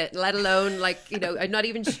outfit, let alone like, you know, I'm not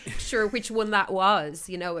even sure which one that was.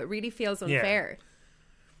 You know, it really feels unfair.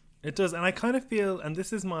 It does, and I kind of feel, and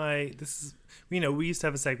this is, you know, we used to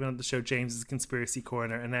have a segment on the show, James's Conspiracy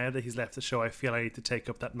Corner, and now that he's left the show, I feel I need to take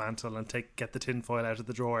up that mantle and get the tinfoil out of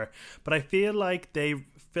the drawer. But I feel like they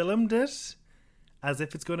filmed it as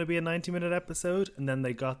if it's going to be a 90-minute episode, and then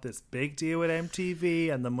they got this big deal with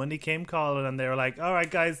MTV, and the money came calling, and they were like, all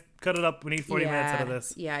right, guys, cut it up, we need 40 minutes out of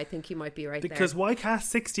this. Yeah, I think you might be right because there. why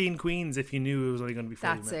cast 16 queens if you knew it was only going to be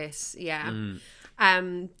 40 minutes? That's it, yeah.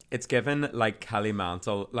 It's given like Kelly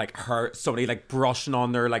Mantle, like her, somebody like brushing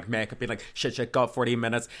on their like makeup, being like, shit, got 40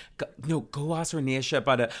 minutes. Go ask Ornisha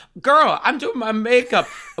about it. Girl, I'm doing my makeup.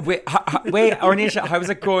 Wait, Ornisha, how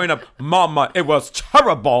was it growing up? Mama, it was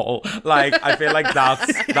terrible. Like, I feel like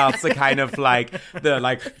that's the kind of like, the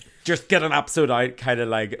like, just get an episode out kind of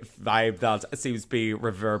like vibe that seems to be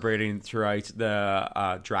reverberating throughout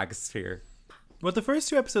the drag sphere. Well, the first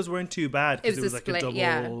 2 episodes weren't too bad because it was like split, a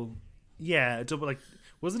double. Yeah, a double, like,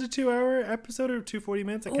 was it a 2-hour episode or 240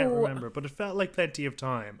 minutes? I can't remember, but it felt like plenty of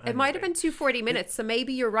time. It might have been 240 minutes, so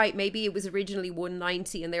maybe you're right. Maybe it was originally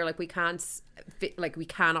 190, and they're like, we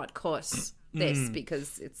cannot cut this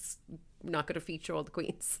because it's not going to feature all the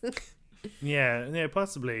queens. yeah,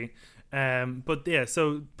 possibly. But this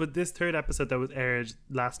 3rd episode that was aired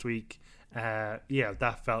last week,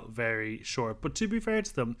 that felt very short. But to be fair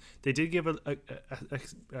to them, they did give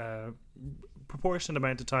a proportionate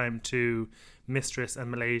amount of time to Mistress and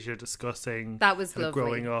Malaysia discussing that was kind of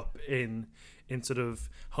growing up in sort of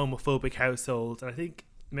homophobic households. And I think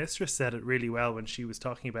Mistress said it really well when she was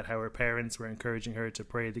talking about how her parents were encouraging her to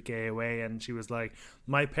pray the gay away, and she was like,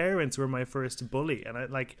 my parents were my first bully, and I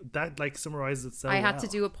like that, like, summarizes it so I had well. to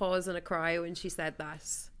do a pause and a cry when she said that,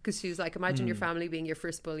 because she was like, imagine your family being your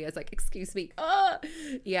first bully. I was like, excuse me.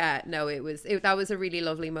 Yeah, no, that was a really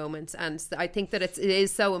lovely moment, and I think that it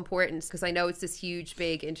is so important, because I know it's this huge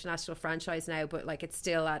big international franchise now, but like, it's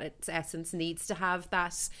still at its essence needs to have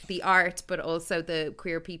that, the art, but also the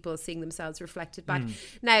queer people seeing themselves reflected back.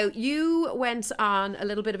 Now, you went on a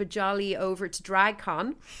little bit of a jolly over to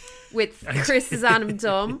DragCon with Chris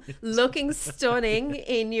Zanum looking stunning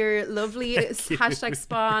in your lovely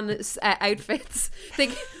 #Spawn outfits.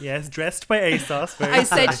 Yes, dressed by ASOS. I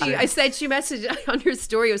said she messaged on your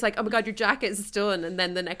story, I was like, oh my god, your jacket is done, and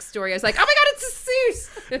then the next story I was like, oh my god, it's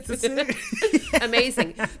a suit.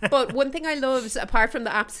 Amazing. But one thing I loved, apart from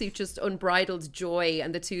the absolute just unbridled joy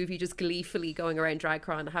and the two of you just gleefully going around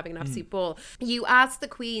DragCon having an absolute ball, you asked the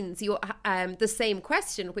queens the same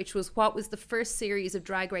question, which was, what was the first series of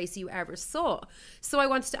Drag Race you ever saw? So I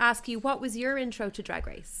wanted to ask you, what was your intro to Drag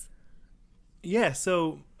Race? Yeah,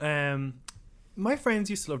 so my friends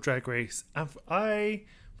used to love Drag Race, and I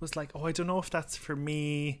was like, I don't know if that's for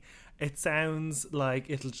me. It sounds like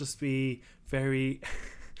it'll just be very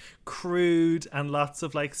crude and lots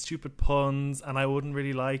of like stupid puns, and I wouldn't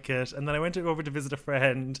really like it. And then I went over to visit a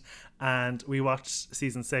friend, and we watched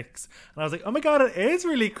season 6, and I was like, oh my god, it is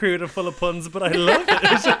really crude and full of puns, but I love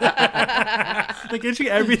it. Like, literally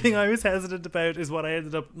everything I was hesitant about is what I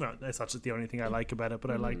ended up, no, that's not just the only thing I like about it, but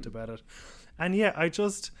I liked about it. And yeah, it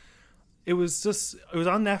was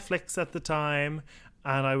on Netflix at the time,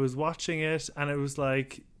 and I was watching it, and it was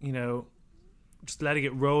like, you know, just letting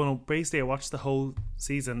it roll. And basically I watched the whole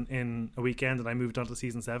season in a weekend, and I moved on to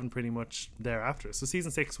season 7 pretty much thereafter. So season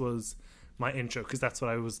 6 was my intro, because that's what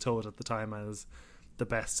I was told at the time as the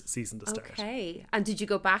best season to start. Okay. And did you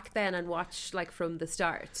go back then and watch like from the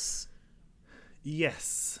start?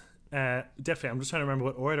 Yes, definitely. I'm just trying to remember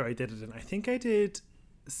what order I did it in. I think I did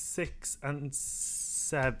 6 and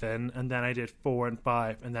 7, and then I did 4 and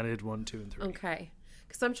 5, and then I did 1, 2 and 3. Okay.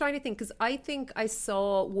 Because I'm trying to think, because I think I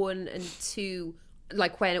saw 1 and 2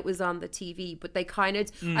 like when it was on the TV, but they kind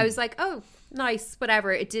of I was like, oh, nice,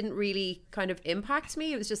 whatever. It didn't really kind of impact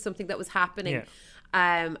me. It was just something that was happening.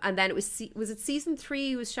 And then it was it season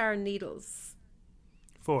 3 was Sharon Needles?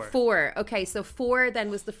 4. Okay, so 4 then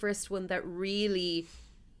was the first one that really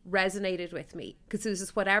resonated with me, because it was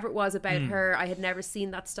just whatever it was about her. I had never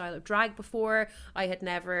seen that style of drag before. I had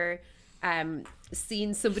never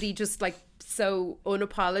seen somebody just like so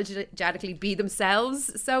unapologetically be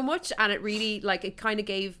themselves so much, and it really like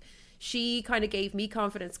she kind of gave me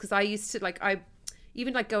confidence, because I used to like, I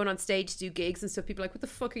even like going on stage to do gigs and stuff, people are like, what the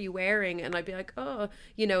fuck are you wearing? And I'd be like, oh,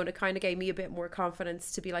 you know, and it kind of gave me a bit more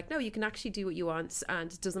confidence to be like, no, you can actually do what you want,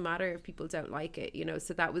 and it doesn't matter if people don't like it, you know.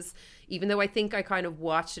 So that was, even though I think I kind of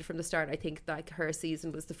watched it from the start, I think like her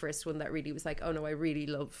season was the first one that really was like, oh no, I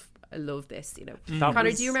love this, you know.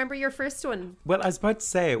 Connor, do you remember your first one? Well, I was about to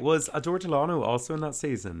say, was Adore Delano also in that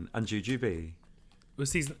season, and Jujubee?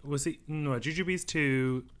 Jujubes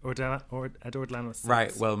 2 or at Orlando 6.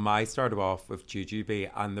 Right. Well, my started off with Jujubee,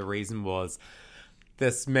 and the reason was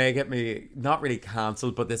this may get me not really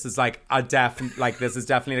cancelled, but this is like this is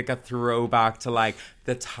definitely like a throwback to like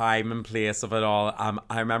the time and place of it all.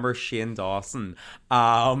 I remember Shane Dawson.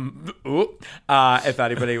 If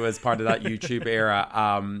anybody was part of that YouTube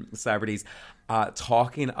era, celebrities,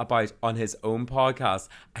 talking about on his own podcast.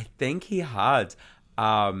 I think he had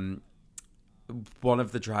one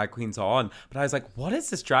of the drag queens on, but I was like, what is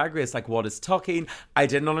this drag race? Like, what is tucking? I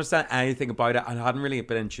didn't understand anything about it and I hadn't really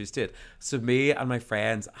been interested. So me and my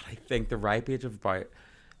friends, I think the ripe age of about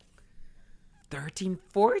 13,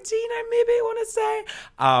 14, I maybe want to say,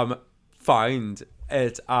 found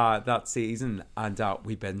it that season, and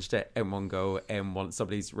we binged it in one go in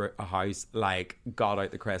somebody's house, like got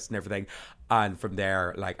out the crest and everything, and from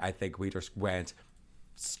there, like, I think we just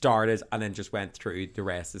started and then just went through the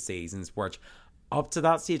rest of the seasons, which up to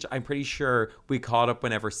that stage I'm pretty sure we caught up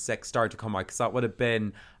whenever 6 started to come out, because that would have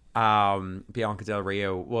been Bianca Del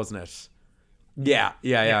Rio, wasn't it?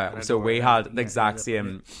 Yeah. So we had the exact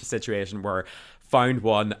same situation where found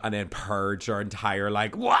one and then purged our entire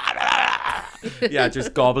like yeah,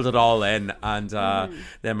 just gobbled it all in, and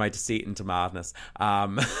then my deceit into madness.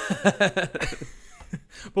 But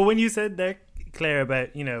when you said there, Claire,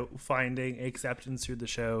 about, you know, finding acceptance through the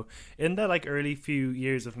show, in that like early few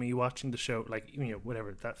years of me watching the show, like, you know,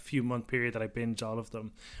 whatever, that few month period that I binged all of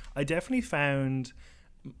them, I definitely found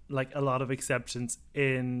like a lot of acceptance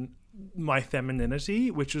in my femininity,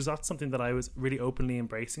 which was not something that I was really openly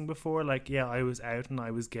embracing before. Like, yeah, I was out and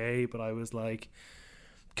I was gay, but I was like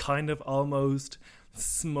kind of almost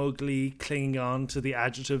smugly clinging on to the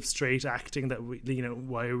adjective straight acting that we, you know,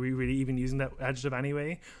 why are we really even using that adjective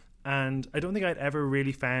anyway? And I don't think I'd ever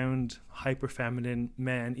really found hyper feminine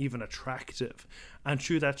men even attractive. And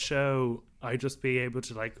through that show, I'd just be able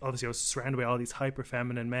to, like, obviously I was surrounded by all these hyper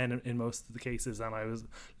feminine men in most of the cases, and I was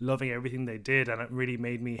loving everything they did, and it really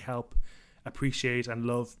made me help appreciate and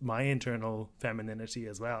love my internal femininity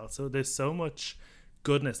as well. So there's so much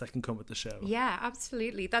goodness that can come with the show. Yeah,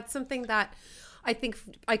 absolutely. That's something that I think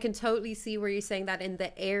I can totally see where you're saying that in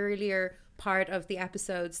the earlier part of the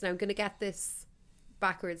episodes. Now I'm going to get this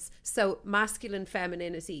backwards. So masculine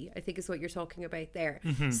femininity, I think, is what you're talking about there.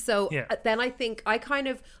 Mm-hmm. So yeah. Then I think I kind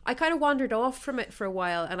of wandered off from it for a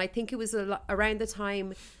while, and I think it was around the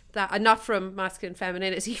time that, not from masculine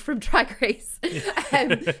femininity, from Drag Race,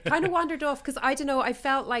 kind of wandered off, because I don't know, I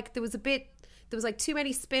felt like there was like too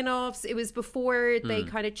many spin-offs. It was before they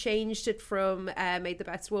kind of changed it from Made the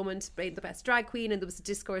Best Woman to Made the Best Drag Queen, and there was a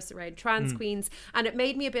discourse around trans queens, and it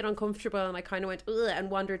made me a bit uncomfortable, and I kind of went ugh and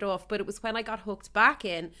wandered off. But it was when I got hooked back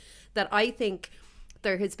in that I think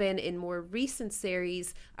there has been, in more recent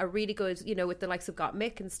series, a really good, you know, with the likes of Got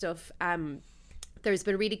Mick and stuff, there's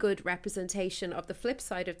been really good representation of the flip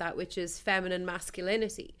side of that, which is feminine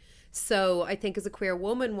masculinity. So I think as a queer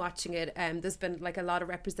woman watching it, there's been like a lot of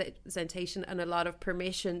representation and a lot of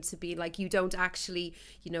permission to be like, you don't actually,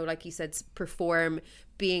 you know, like you said, perform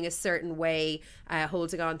being a certain way,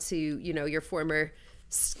 holding on to, you know, your former,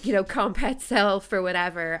 you know, compet self or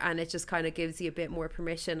whatever, and it just kind of gives you a bit more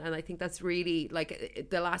permission. And I think that's really, like,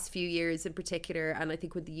 the last few years in particular, and I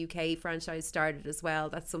think when the UK franchise started as well,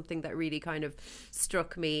 that's something that really kind of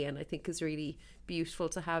struck me, and I think is really beautiful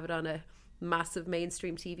to have it on a massive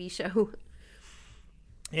mainstream TV show.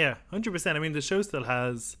 Yeah, 100%. I mean, the show still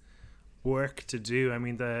has work to do. I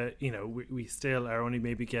mean, we still are only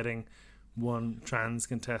maybe getting one trans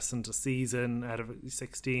contestant a season out of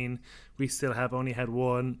 16. We still have only had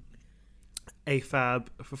one AFAB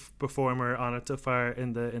performer on it so far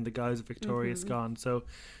in the guise of Victoria's Gone. So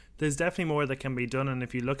there's definitely more that can be done. And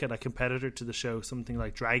if you look at a competitor to the show, something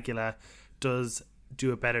like Dragula does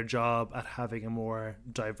do a better job at having a more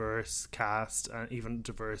diverse cast and even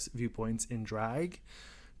diverse viewpoints in drag.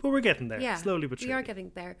 But we're getting there, slowly but surely. We are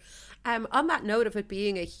getting there. On that note of it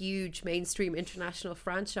being a huge mainstream international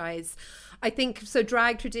franchise, I think, so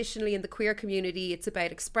drag traditionally in the queer community, it's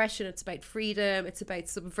about expression, it's about freedom, it's about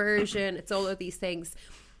subversion, it's all of these things.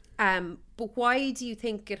 But why do you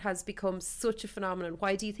think it has become such a phenomenon?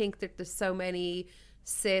 Why do you think that there's so many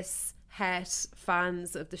cis het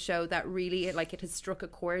fans of the show that really, like, it has struck a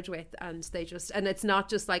chord with, and they just, and it's not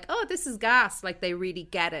just like, oh, this is gas, like they really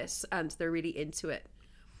get it and they're really into it?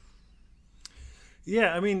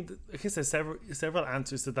 Yeah, I mean, I guess there's several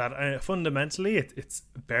answers to that. Fundamentally, it's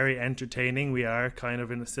very entertaining. We are kind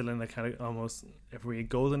of still in a kind of almost every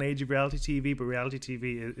golden age of reality TV, but reality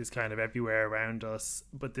TV is kind of everywhere around us.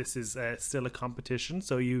 But this is still a competition,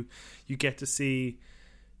 so you get to see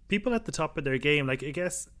people at the top of their game. Like, I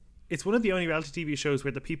guess it's one of the only reality TV shows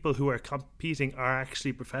where the people who are competing are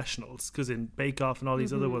actually professionals, because in Bake Off and all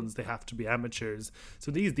these other ones they have to be amateurs. So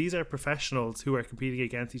these are professionals who are competing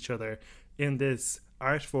against each other in this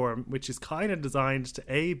art form, which is kind of designed to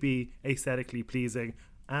A, be aesthetically pleasing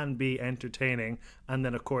and be entertaining. And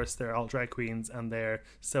then of course they're all drag queens and they're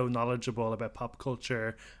so knowledgeable about pop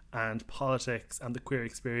culture and politics and the queer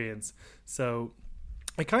experience. So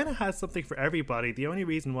it kind of has something for everybody. The only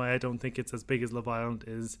reason why I don't think it's as big as Love Island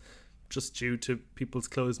is just due to people's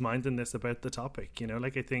closed-mindedness about the topic. You know,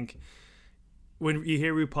 like, I think when you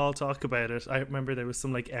hear RuPaul talk about it, I remember there was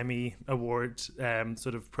some like Emmy award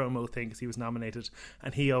sort of promo thing because he was nominated,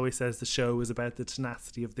 and he always says the show is about the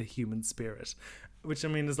tenacity of the human spirit, which I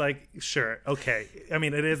mean is like, sure, okay, I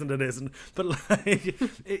mean it isn't, but like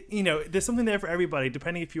you know, there's something there for everybody,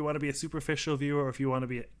 depending if you want to be a superficial viewer or if you want to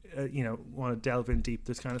be you know, want to delve in deep.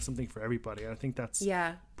 There's kind of something for everybody, and I think that's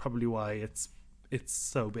probably why it's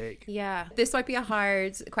so big. Yeah. This might be a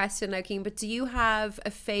hard question now, Keen, but do you have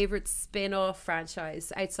a favourite spin-off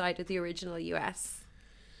franchise outside of the original US?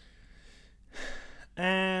 Do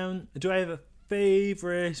I have a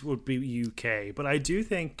favourite? Would be UK, but I do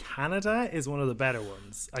think Canada is one of the better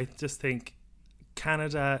ones. I just think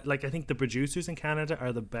Canada, like, I think the producers in Canada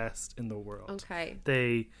are the best in the world. Okay.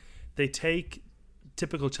 They take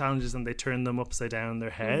typical challenges and they turn them upside down their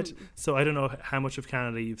head. So I don't know how much of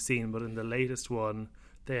Canada you've seen, but in the latest one,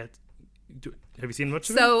 have you seen much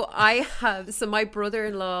of it? So I have. So my brother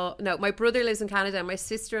lives in Canada, and my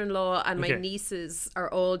sister-in-law and my nieces are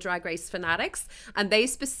all Drag Race fanatics, and they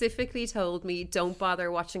specifically told me don't bother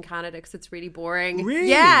watching Canada because it's really boring. Really?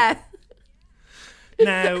 Yeah.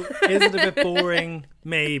 Now, is it a bit boring?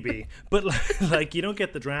 Maybe, but like you don't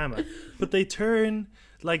get the drama. But they turn,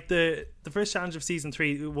 like, the first challenge of season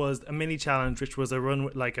 3 was a mini challenge, which was a run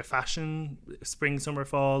with like a fashion spring, summer,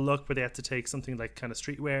 fall look, where they had to take something like kind of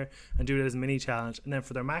streetwear and do it as a mini challenge. And then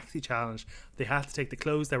for their maxi challenge, they had to take the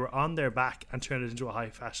clothes that were on their back and turn it into a high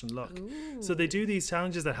fashion look. Ooh. So they do these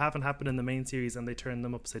challenges that haven't happened in the main series, and they turn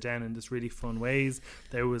them upside down in just really fun ways.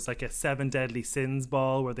 There was like a 7 deadly sins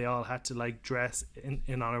ball where they all had to like dress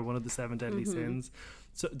in honor of one of the 7 deadly sins.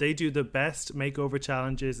 So they do the best makeover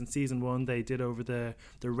challenges. In season 1, they did over the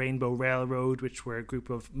Rainbow Railroad, which were a group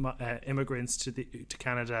of immigrants to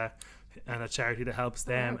Canada and a charity that helps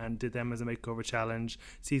them, and did them as a makeover challenge.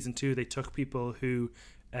 Season 2, they took people who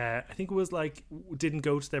I think it was like didn't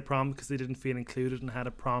go to their prom because they didn't feel included and had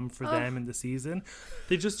a prom for them in the season.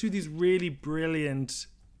 They just do these really brilliant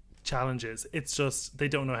challenges. It's just they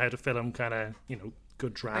don't know how to film kind of, you know,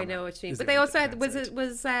 good drama. I know what you mean. But they also had,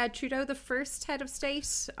 was Trudeau the first head of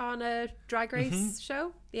state on a Drag Race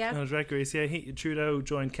show? Yeah. On a Drag Race, yeah. Trudeau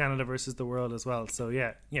joined Canada versus the World as well. So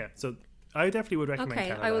yeah. So I definitely would recommend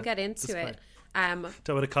Canada. I will get into it.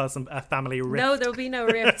 Don't want to cause a family rift. No, there'll be no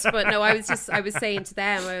rifts. But no, I was saying to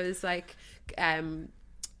them, I was like,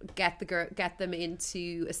 get them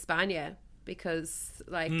into España. Because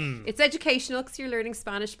like it's educational because you're learning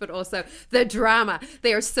Spanish, but also the drama.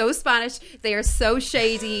 They are so Spanish, they are so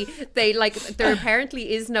shady. They like, there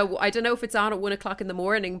apparently is no, I don't know if it's on at 1 o'clock in the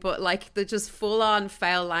morning, but like the just full on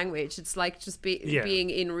foul language. It's like just being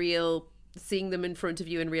in real, seeing them in front of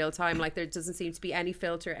you in real time. Like there doesn't seem to be any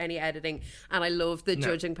filter, any editing. And I love the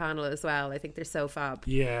judging panel as well. I think they're so fab.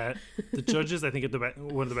 Yeah, the judges I think are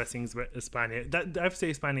one of the best things about España. I have to say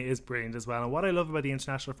España is brilliant as well. And what I love about the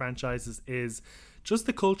international franchises is just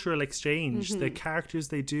the cultural exchange, the characters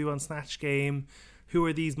they do on Snatch Game, who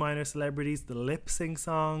are these minor celebrities, the lip sync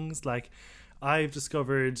songs. Like, I've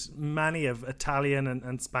discovered many of Italian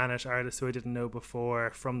and Spanish artists who I didn't know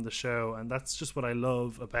before from the show, and that's just what I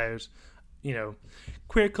love about, you know,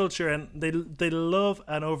 queer culture. And they love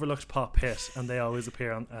an overlooked pop hit, and they always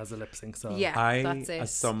appear on as a lip sync song. Yeah, that's it.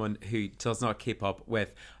 As someone who does not keep up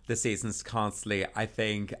with the seasons constantly, I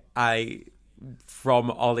think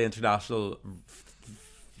from all the international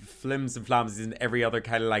flims and flams and every other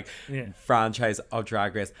kind of like franchise of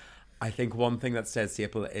Drag Race, I think one thing that stays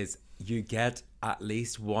staple is you get at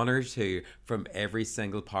least 1 or 2 from every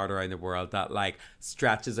single part around the world that like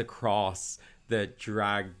stretches across the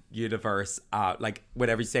drag universe. Like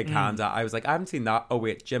whenever you say Canada, I was like, I haven't seen that. Oh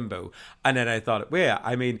wait, Jimbo. And then I thought, wait,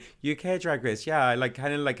 I mean UK Drag Race, yeah, I like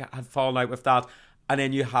kind of like have fallen out with that. And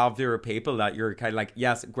then you have there are people that you're kind of like,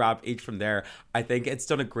 yes, grab each from there. I think it's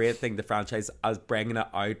done a great thing, the franchise, as bringing it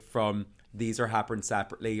out from these are happened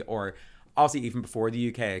separately, or obviously even before the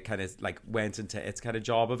UK kind of like went into its kind of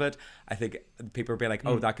job of it. I think people are being like,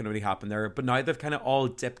 oh, that can only happen there. But now they've kind of all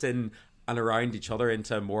dipped in and around each other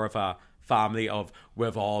into more of a family of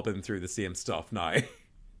we've all been through the same stuff now.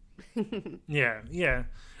 Yeah.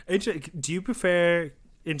 Do you prefer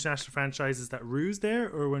international franchises that Rue's there,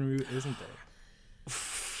 or when Rue isn't there?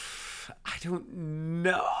 I don't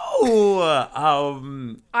know.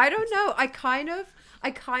 I don't know. I kind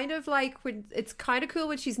of like when it's kind of cool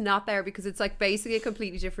when she's not there, because it's like basically a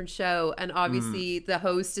completely different show, and obviously the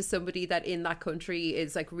host is somebody that in that country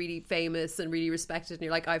is like really famous and really respected, and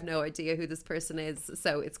you're like, I have no idea who this person is,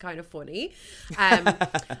 so it's kind of funny.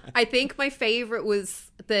 I think my favorite was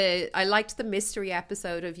I liked the mystery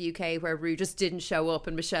episode of UK where Rue just didn't show up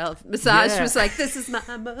and Michelle Visage was like, this is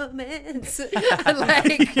my moment. And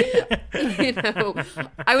like, you know,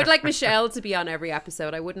 I would like Michelle to be on every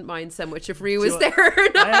episode. I wouldn't mind so much if Rue was there or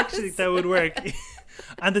not. I actually think that would work.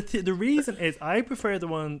 And the reason is I prefer the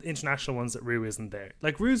international ones that Rue isn't there.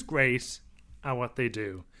 Like, Rue's great at what they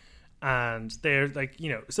do, and they're like,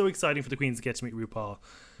 you know, so exciting for the queens to get to meet RuPaul.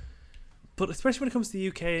 But especially when it comes to the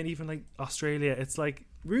UK and even like Australia, it's like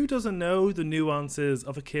Rue doesn't know the nuances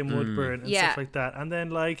of a Kim Woodburn and stuff like that. And then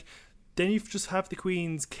then you just have the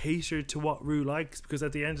queens cater to what Rue likes, because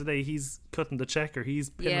at the end of the day, he's cutting the checker, he's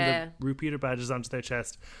pinning the Rue Peter badges onto their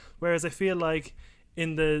chest. Whereas I feel like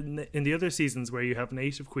in the other seasons where you have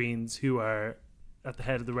native queens who are at the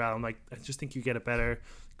head of the realm, like, I just think you get a better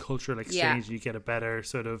cultural exchange. You get a better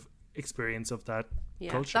sort of experience of that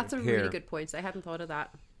culture. That's a really good point. I hadn't thought of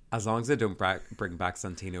that. As long as they don't bring back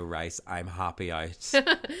Santino Rice, I'm happy out.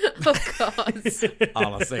 Oh God!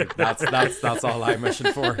 Honestly, that's all I'm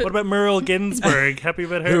wishing for. What about Merle Ginsburg? Happy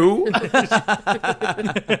about her? Who?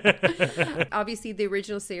 Obviously, the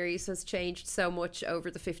original series has changed so much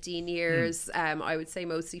over the 15 years. I would say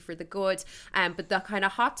mostly for the good. But the kind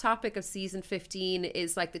of hot topic of season 15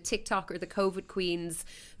 is like the TikTok or the COVID queens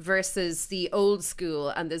versus the old school,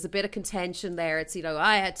 and there's a bit of contention there. It's, you know,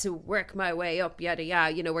 I had to work my way up, yada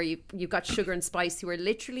yada. You know, where you've got Sugar and Spice, who are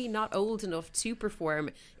literally not old enough to perform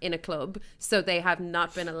in a club, so they have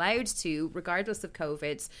not been allowed to, regardless of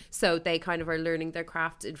COVID. So they kind of are learning their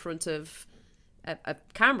craft in front of a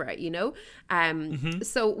camera, you know.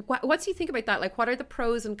 So what do you think about that? Like, what are the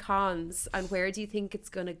pros and cons, and where do you think it's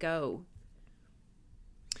going to go?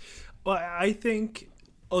 Well, I think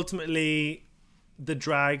ultimately the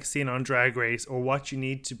drag scene on Drag Race, or what you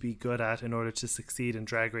need to be good at in order to succeed in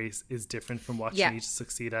Drag Race, is different from what you need to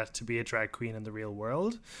succeed at to be a drag queen in the real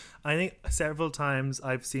world. I think several times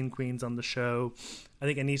I've seen queens on the show. I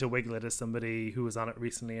think Anita Wiglet is somebody who was on it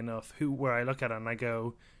recently enough, where I look at it and I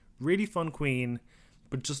go, really fun queen,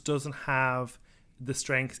 but just doesn't have the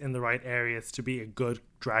strengths in the right areas to be a good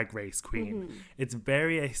Drag Race queen. It's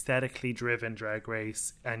very aesthetically driven Drag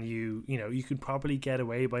Race, and you know you could probably get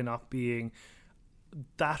away by not being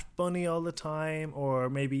that funny all the time, or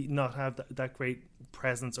maybe not have that great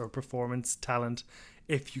presence or performance talent,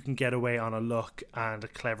 if you can get away on a look and a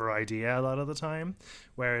clever idea a lot of the time.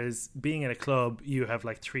 Whereas being in a club, you have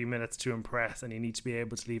like 3 minutes to impress and you need to be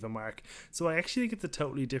able to leave a mark. So I actually think it's a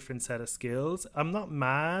totally different set of skills. I'm not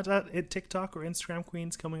mad at it, TikTok or Instagram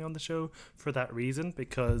queens coming on the show for that reason,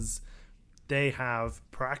 because they have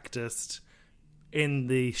practiced in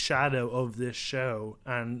the shadow of this show,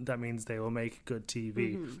 and that means they will make good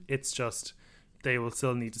TV. It's just they will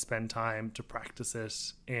still need to spend time to practice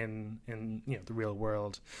it in you know, the real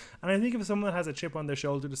world. And I think if someone has a chip on their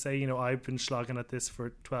shoulder to say, you know, I've been slogging at this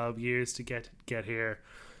for 12 years to get here,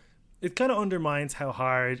 it kind of undermines how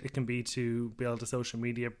hard it can be to build a social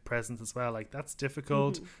media presence as well. Like, that's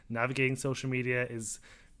difficult. Navigating social media is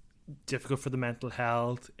difficult for the mental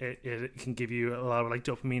health. It can give you a lot of like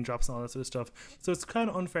dopamine drops and all that sort of stuff. So it's kind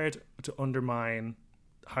of unfair to undermine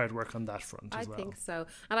hard work on that front as well. I think so.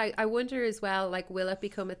 And I wonder as well, like, will it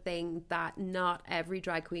become a thing that not every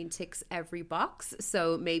drag queen ticks every box?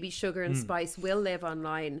 So maybe Sugar and Spice will live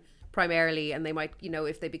online primarily, and they might, you know,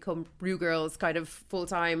 if they become Rue girls kind of full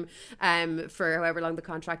time for however long the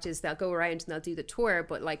contract is, they'll go around and they'll do the tour,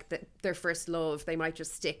 but like their first love, they might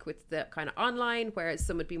just stick with the kind of online, whereas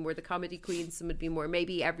some would be more the comedy queens, some would be more,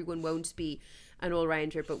 maybe everyone won't be an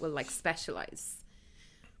all-rounder but will like specialize.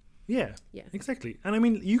 Yeah, exactly. And I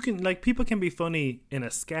mean, you can, like, people can be funny in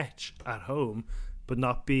a sketch at home but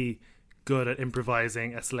not be good at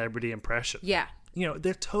improvising a celebrity impression. Yeah. You know,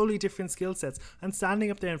 they're totally different skill sets. And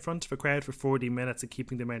standing up there in front of a crowd for 40 minutes and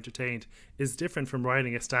keeping them entertained is different from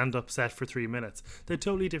writing a stand-up set for 3 minutes. They're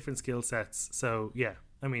totally different skill sets. So, yeah,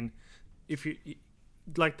 I mean, if you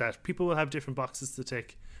like that, people will have different boxes to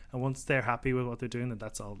tick. And once they're happy with what they're doing, then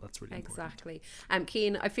that's really important. Exactly.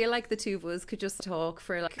 Cian, I feel like the two of us could just talk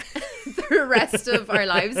for like the rest of our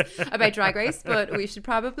lives about Drag Race, but we should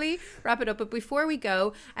probably wrap it up. But before we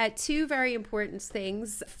go, two very important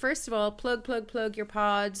things. First of all, plug your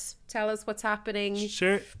pods. Tell us what's happening.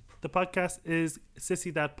 Sure. The podcast is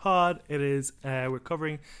Sissy That Pod. It is we're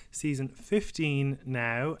covering season 15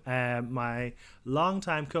 now. My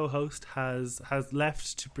longtime co-host has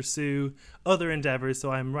left to pursue other endeavors,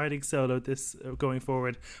 so I'm writing solo this going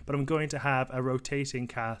forward. But I'm going to have a rotating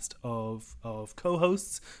cast of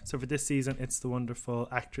co-hosts. So for this season, it's the wonderful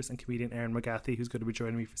actress and comedian Erin McGathy, who's going to be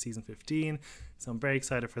joining me for season 15. So I'm very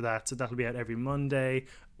excited for that. So that'll be out every Monday.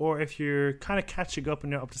 Or if you're kind of catching up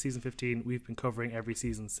and you're up to season 15, we've been covering every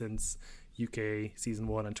season since UK season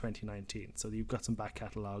 1 in 2019. So you've got some back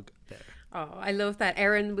catalogue there. Oh, I love that.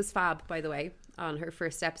 Erin was fab, by the way, on her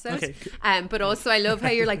first episode. Okay. But also I love how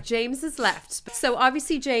you're like, James has left. So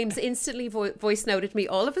obviously James instantly voice noted me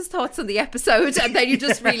all of his thoughts on the episode, and then you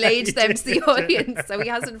just relayed them to the audience. So he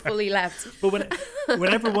hasn't fully left. But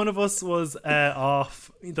whenever one of us was off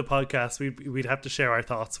the podcast, we'd have to share our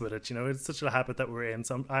thoughts with it. You know, it's such a habit that we're in.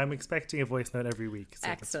 So I'm expecting a voice note every week. So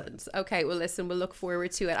excellent. Okay, well listen, we'll look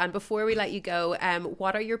forward to it. And before we let you go,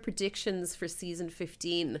 what are your predictions for season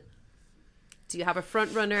 15? Do you have a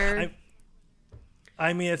front runner?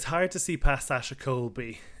 I mean, it's hard to see past Sasha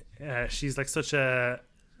Colby. She's like such a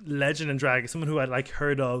legend in drag, someone who I'd like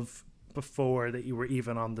heard of before that you were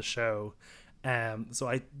even on the show. So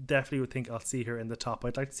I definitely would think I'll see her in the top.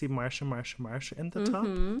 I'd like to see Marsha in the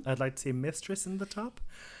top. I'd like to see Mistress in the top.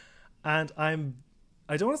 And I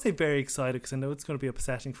don't want to say very excited because I know it's going to be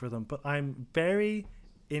upsetting for them, but I'm very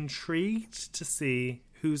intrigued to see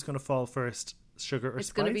who's going to fall first, Sugar or Spice.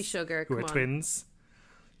 It's going to be Sugar. Who are twins.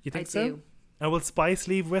 You think so? I do. And will Spice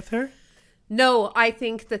leave with her? No, I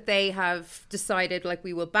think that they have decided like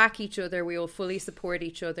we will back each other, we will fully support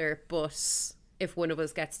each other, but if one of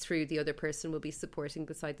us gets through, the other person will be supporting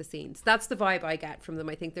beside the scenes. That's the vibe I get from them.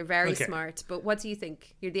 I think they're very smart. But what do you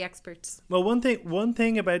think? You're the experts. Well, one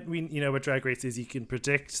thing about with Drag Race is you can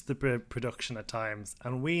predict the production at times,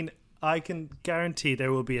 and I can guarantee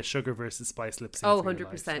there will be a Sugar versus Spice lip sync. Oh,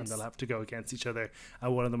 100%. And they'll have to go against each other,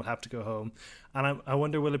 and one of them will have to go home. And I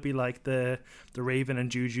wonder, will it be like the Raven and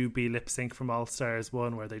Juju be lip sync from All Stars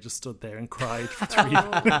 1, where they just stood there and cried for 3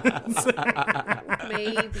 minutes?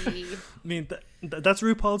 Maybe. I mean, that's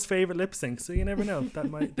RuPaul's favorite lip sync, so you never know.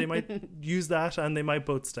 They might use that, and they might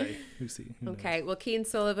both stay. Who Okay, well, Cian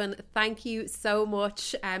Sullivan, thank you so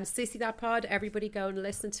much. Sissy That Pod, everybody go and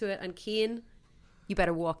listen to it. And Cian, you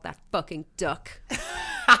better walk that fucking duck.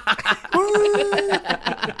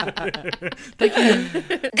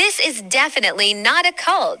 This is definitely not a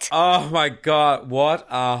cult. Oh my God, what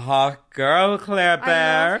a hot girl, Claire Bear.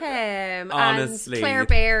 I love him. Honestly. And Claire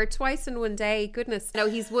Bear, twice in one day. Goodness. No,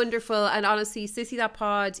 he's wonderful. And honestly, Sissy That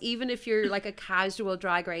Pod, even if you're like a casual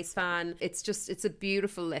Drag Race fan, it's a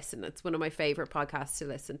beautiful listen. It's one of my favourite podcasts to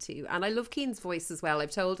listen to. And I love Cian's voice as well.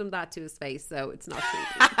 I've told him that to his face, so it's not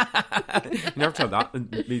creepy. You never told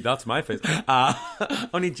me that's my face.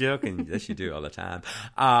 Only joking. Yes, you do all the time.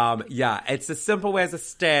 Yeah, it's as simple way as a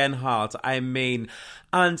staying hot. I mean,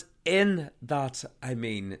 and in that,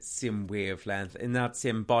 same wavelength, in that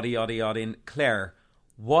same body, Claire,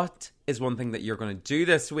 what is one thing that you're going to do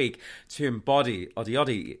this week to embody,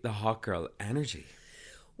 the hot girl energy?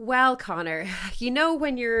 Well, Connor,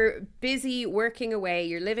 when you're busy working away,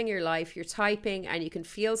 you're living your life, you're typing, and you can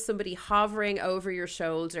feel somebody hovering over your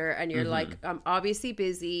shoulder, and you're like, I'm obviously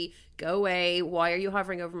busy, go away, why are you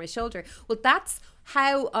hovering over my shoulder? Well, that's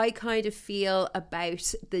how I kind of feel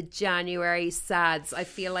about the January sads. I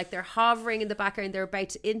feel like they're hovering in the background, they're about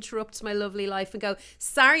to interrupt my lovely life and go,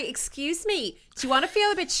 sorry, excuse me, do you want to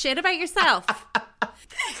feel a bit shit about yourself?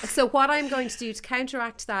 So what I'm going to do to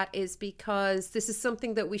counteract that is, because this is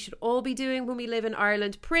something that we should all be doing when we live in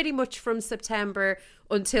Ireland, pretty much from September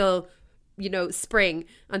until spring,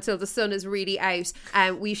 until the sun is really out,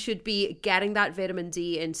 and we should be getting that vitamin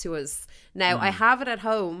D into us. Now, I have it at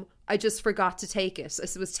home. I just forgot to take it. I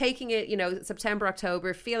was taking it, September,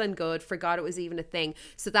 October, feeling good, forgot it was even a thing.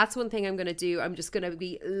 So that's one thing I'm going to do. I'm just going to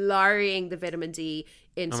be lorrying the vitamin D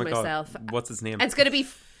into myself. God. What's his name? And it's going to be...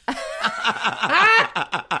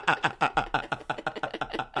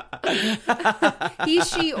 He,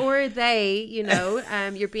 she, or they,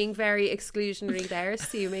 you're being very exclusionary there,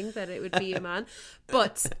 assuming that it would be a man.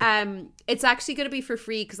 But it's actually going to be for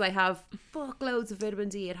free because I have fuckloads of vitamin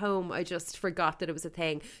D at home. I just forgot that it was a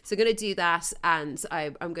thing. So I'm going to do that, and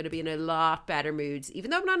I'm going to be in a lot better mood,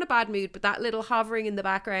 even though I'm not in a bad mood. But that little hovering in the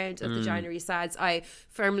background of the January sads, I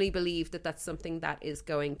firmly believe that that's something that is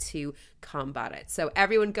going to combat it. So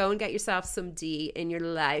everyone go and get yourself some D in your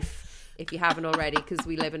life, if you haven't already, because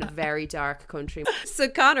we live in a very dark country. So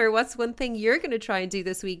Connor, what's one thing you're going to try and do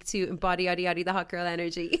this week to embody the hot girl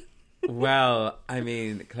energy? Well, I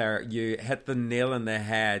mean, Claire, you hit the nail on the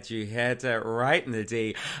head. You hit it right in the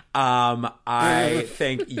D. I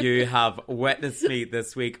think you have witnessed me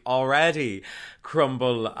this week already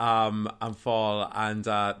crumble and fall and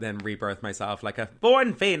then rebirth myself like a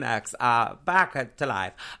born phoenix back to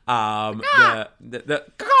life. The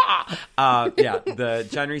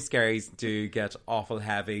January scaries do get awful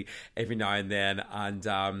heavy every now and then, and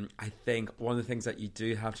I think one of the things that you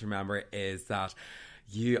do have to remember is that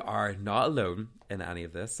you are not alone in any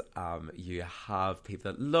of this. You have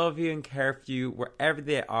people that love you and care for you wherever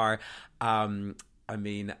they are. I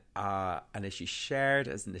mean, an issue shared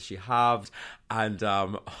is an issue halved. And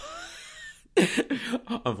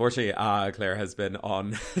unfortunately, Claire has been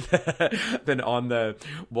on the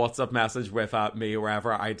WhatsApp message with me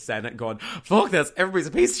wherever I'd send it going, fuck this, everybody's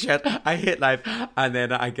a piece of shit, I hate life. And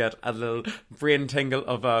then I get a little brain tingle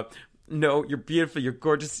of no, you're beautiful, you're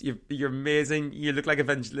gorgeous, you're amazing, you look like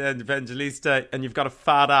Evangelista, and you've got a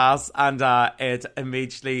fat ass, and it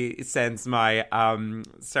immediately sends my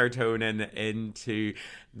serotonin into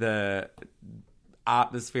the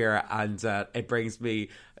atmosphere, and it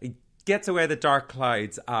gets away the dark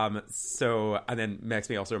clouds, and then makes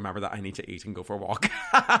me also remember that I need to eat and go for a walk.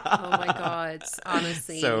 Oh my God,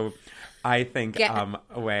 honestly. So I think a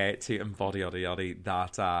way to embody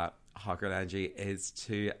that hot girl energy is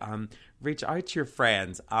to reach out to your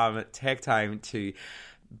friends, take time to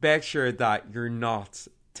make sure that you're not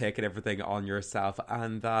taking everything on yourself,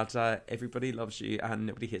 and that everybody loves you and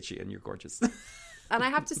nobody hates you and you're gorgeous. And I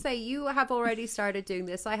have to say, you have already started doing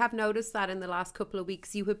this. I have noticed that in the last couple of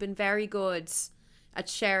weeks you have been very good at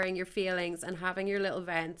sharing your feelings and having your little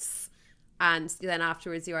vents. And then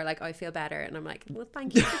afterwards you are like, oh, I feel better. And I'm like, well,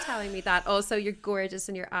 thank you for telling me that. Also, you're gorgeous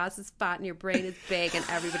and your ass is fat and your brain is big and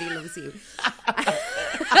everybody loves you.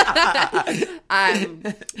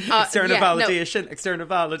 External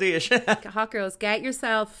validation. Hot girls, get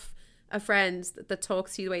yourself a friend that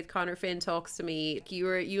talks to you the way Connor Finn talks to me.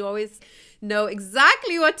 You always know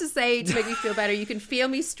exactly what to say to make me feel better. You can feel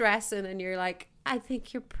me stressing and you're like, I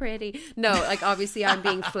think you're pretty. No, like obviously I'm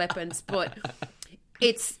being flippant, but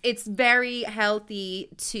it's very healthy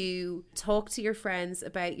to talk to your friends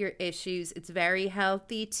about your issues. It's very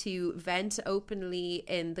healthy to vent openly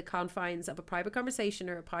in the confines of a private conversation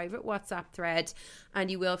or a private WhatsApp thread, and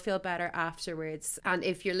you will feel better afterwards. And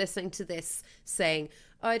if you're listening to this saying,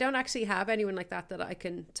 oh, I don't actually have anyone like that I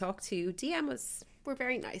can talk to, DM us. We're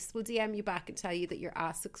very nice. We'll DM you back and tell you that your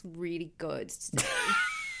ass looks really good today.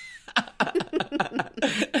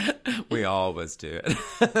 We always do it.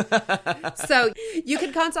 So you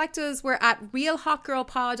can contact us. We're at Real Hot Girl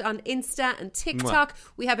Pod on Insta and TikTok.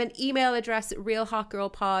 We have an email address,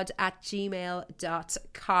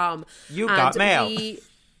 realhotgirlpod@gmail.com. You got mail.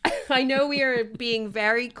 I know we are being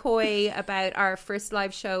very coy about our first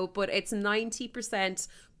live show, but it's 90%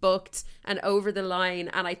 booked and over the line.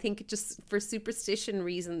 And I think just for superstition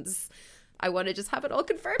reasons, I want to just have it all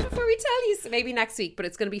confirmed before we tell you. So maybe next week, but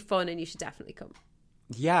it's going to be fun and you should definitely come.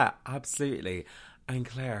 Yeah, absolutely. And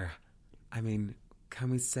Claire, I mean, can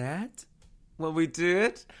we say it? Will we do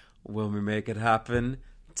it? Will we make it happen?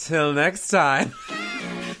 Till next time.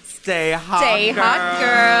 Stay hot, Stay girls. hot,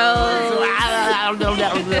 girls.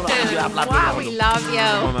 Wow, we love you.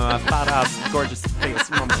 Fat ass, gorgeous face.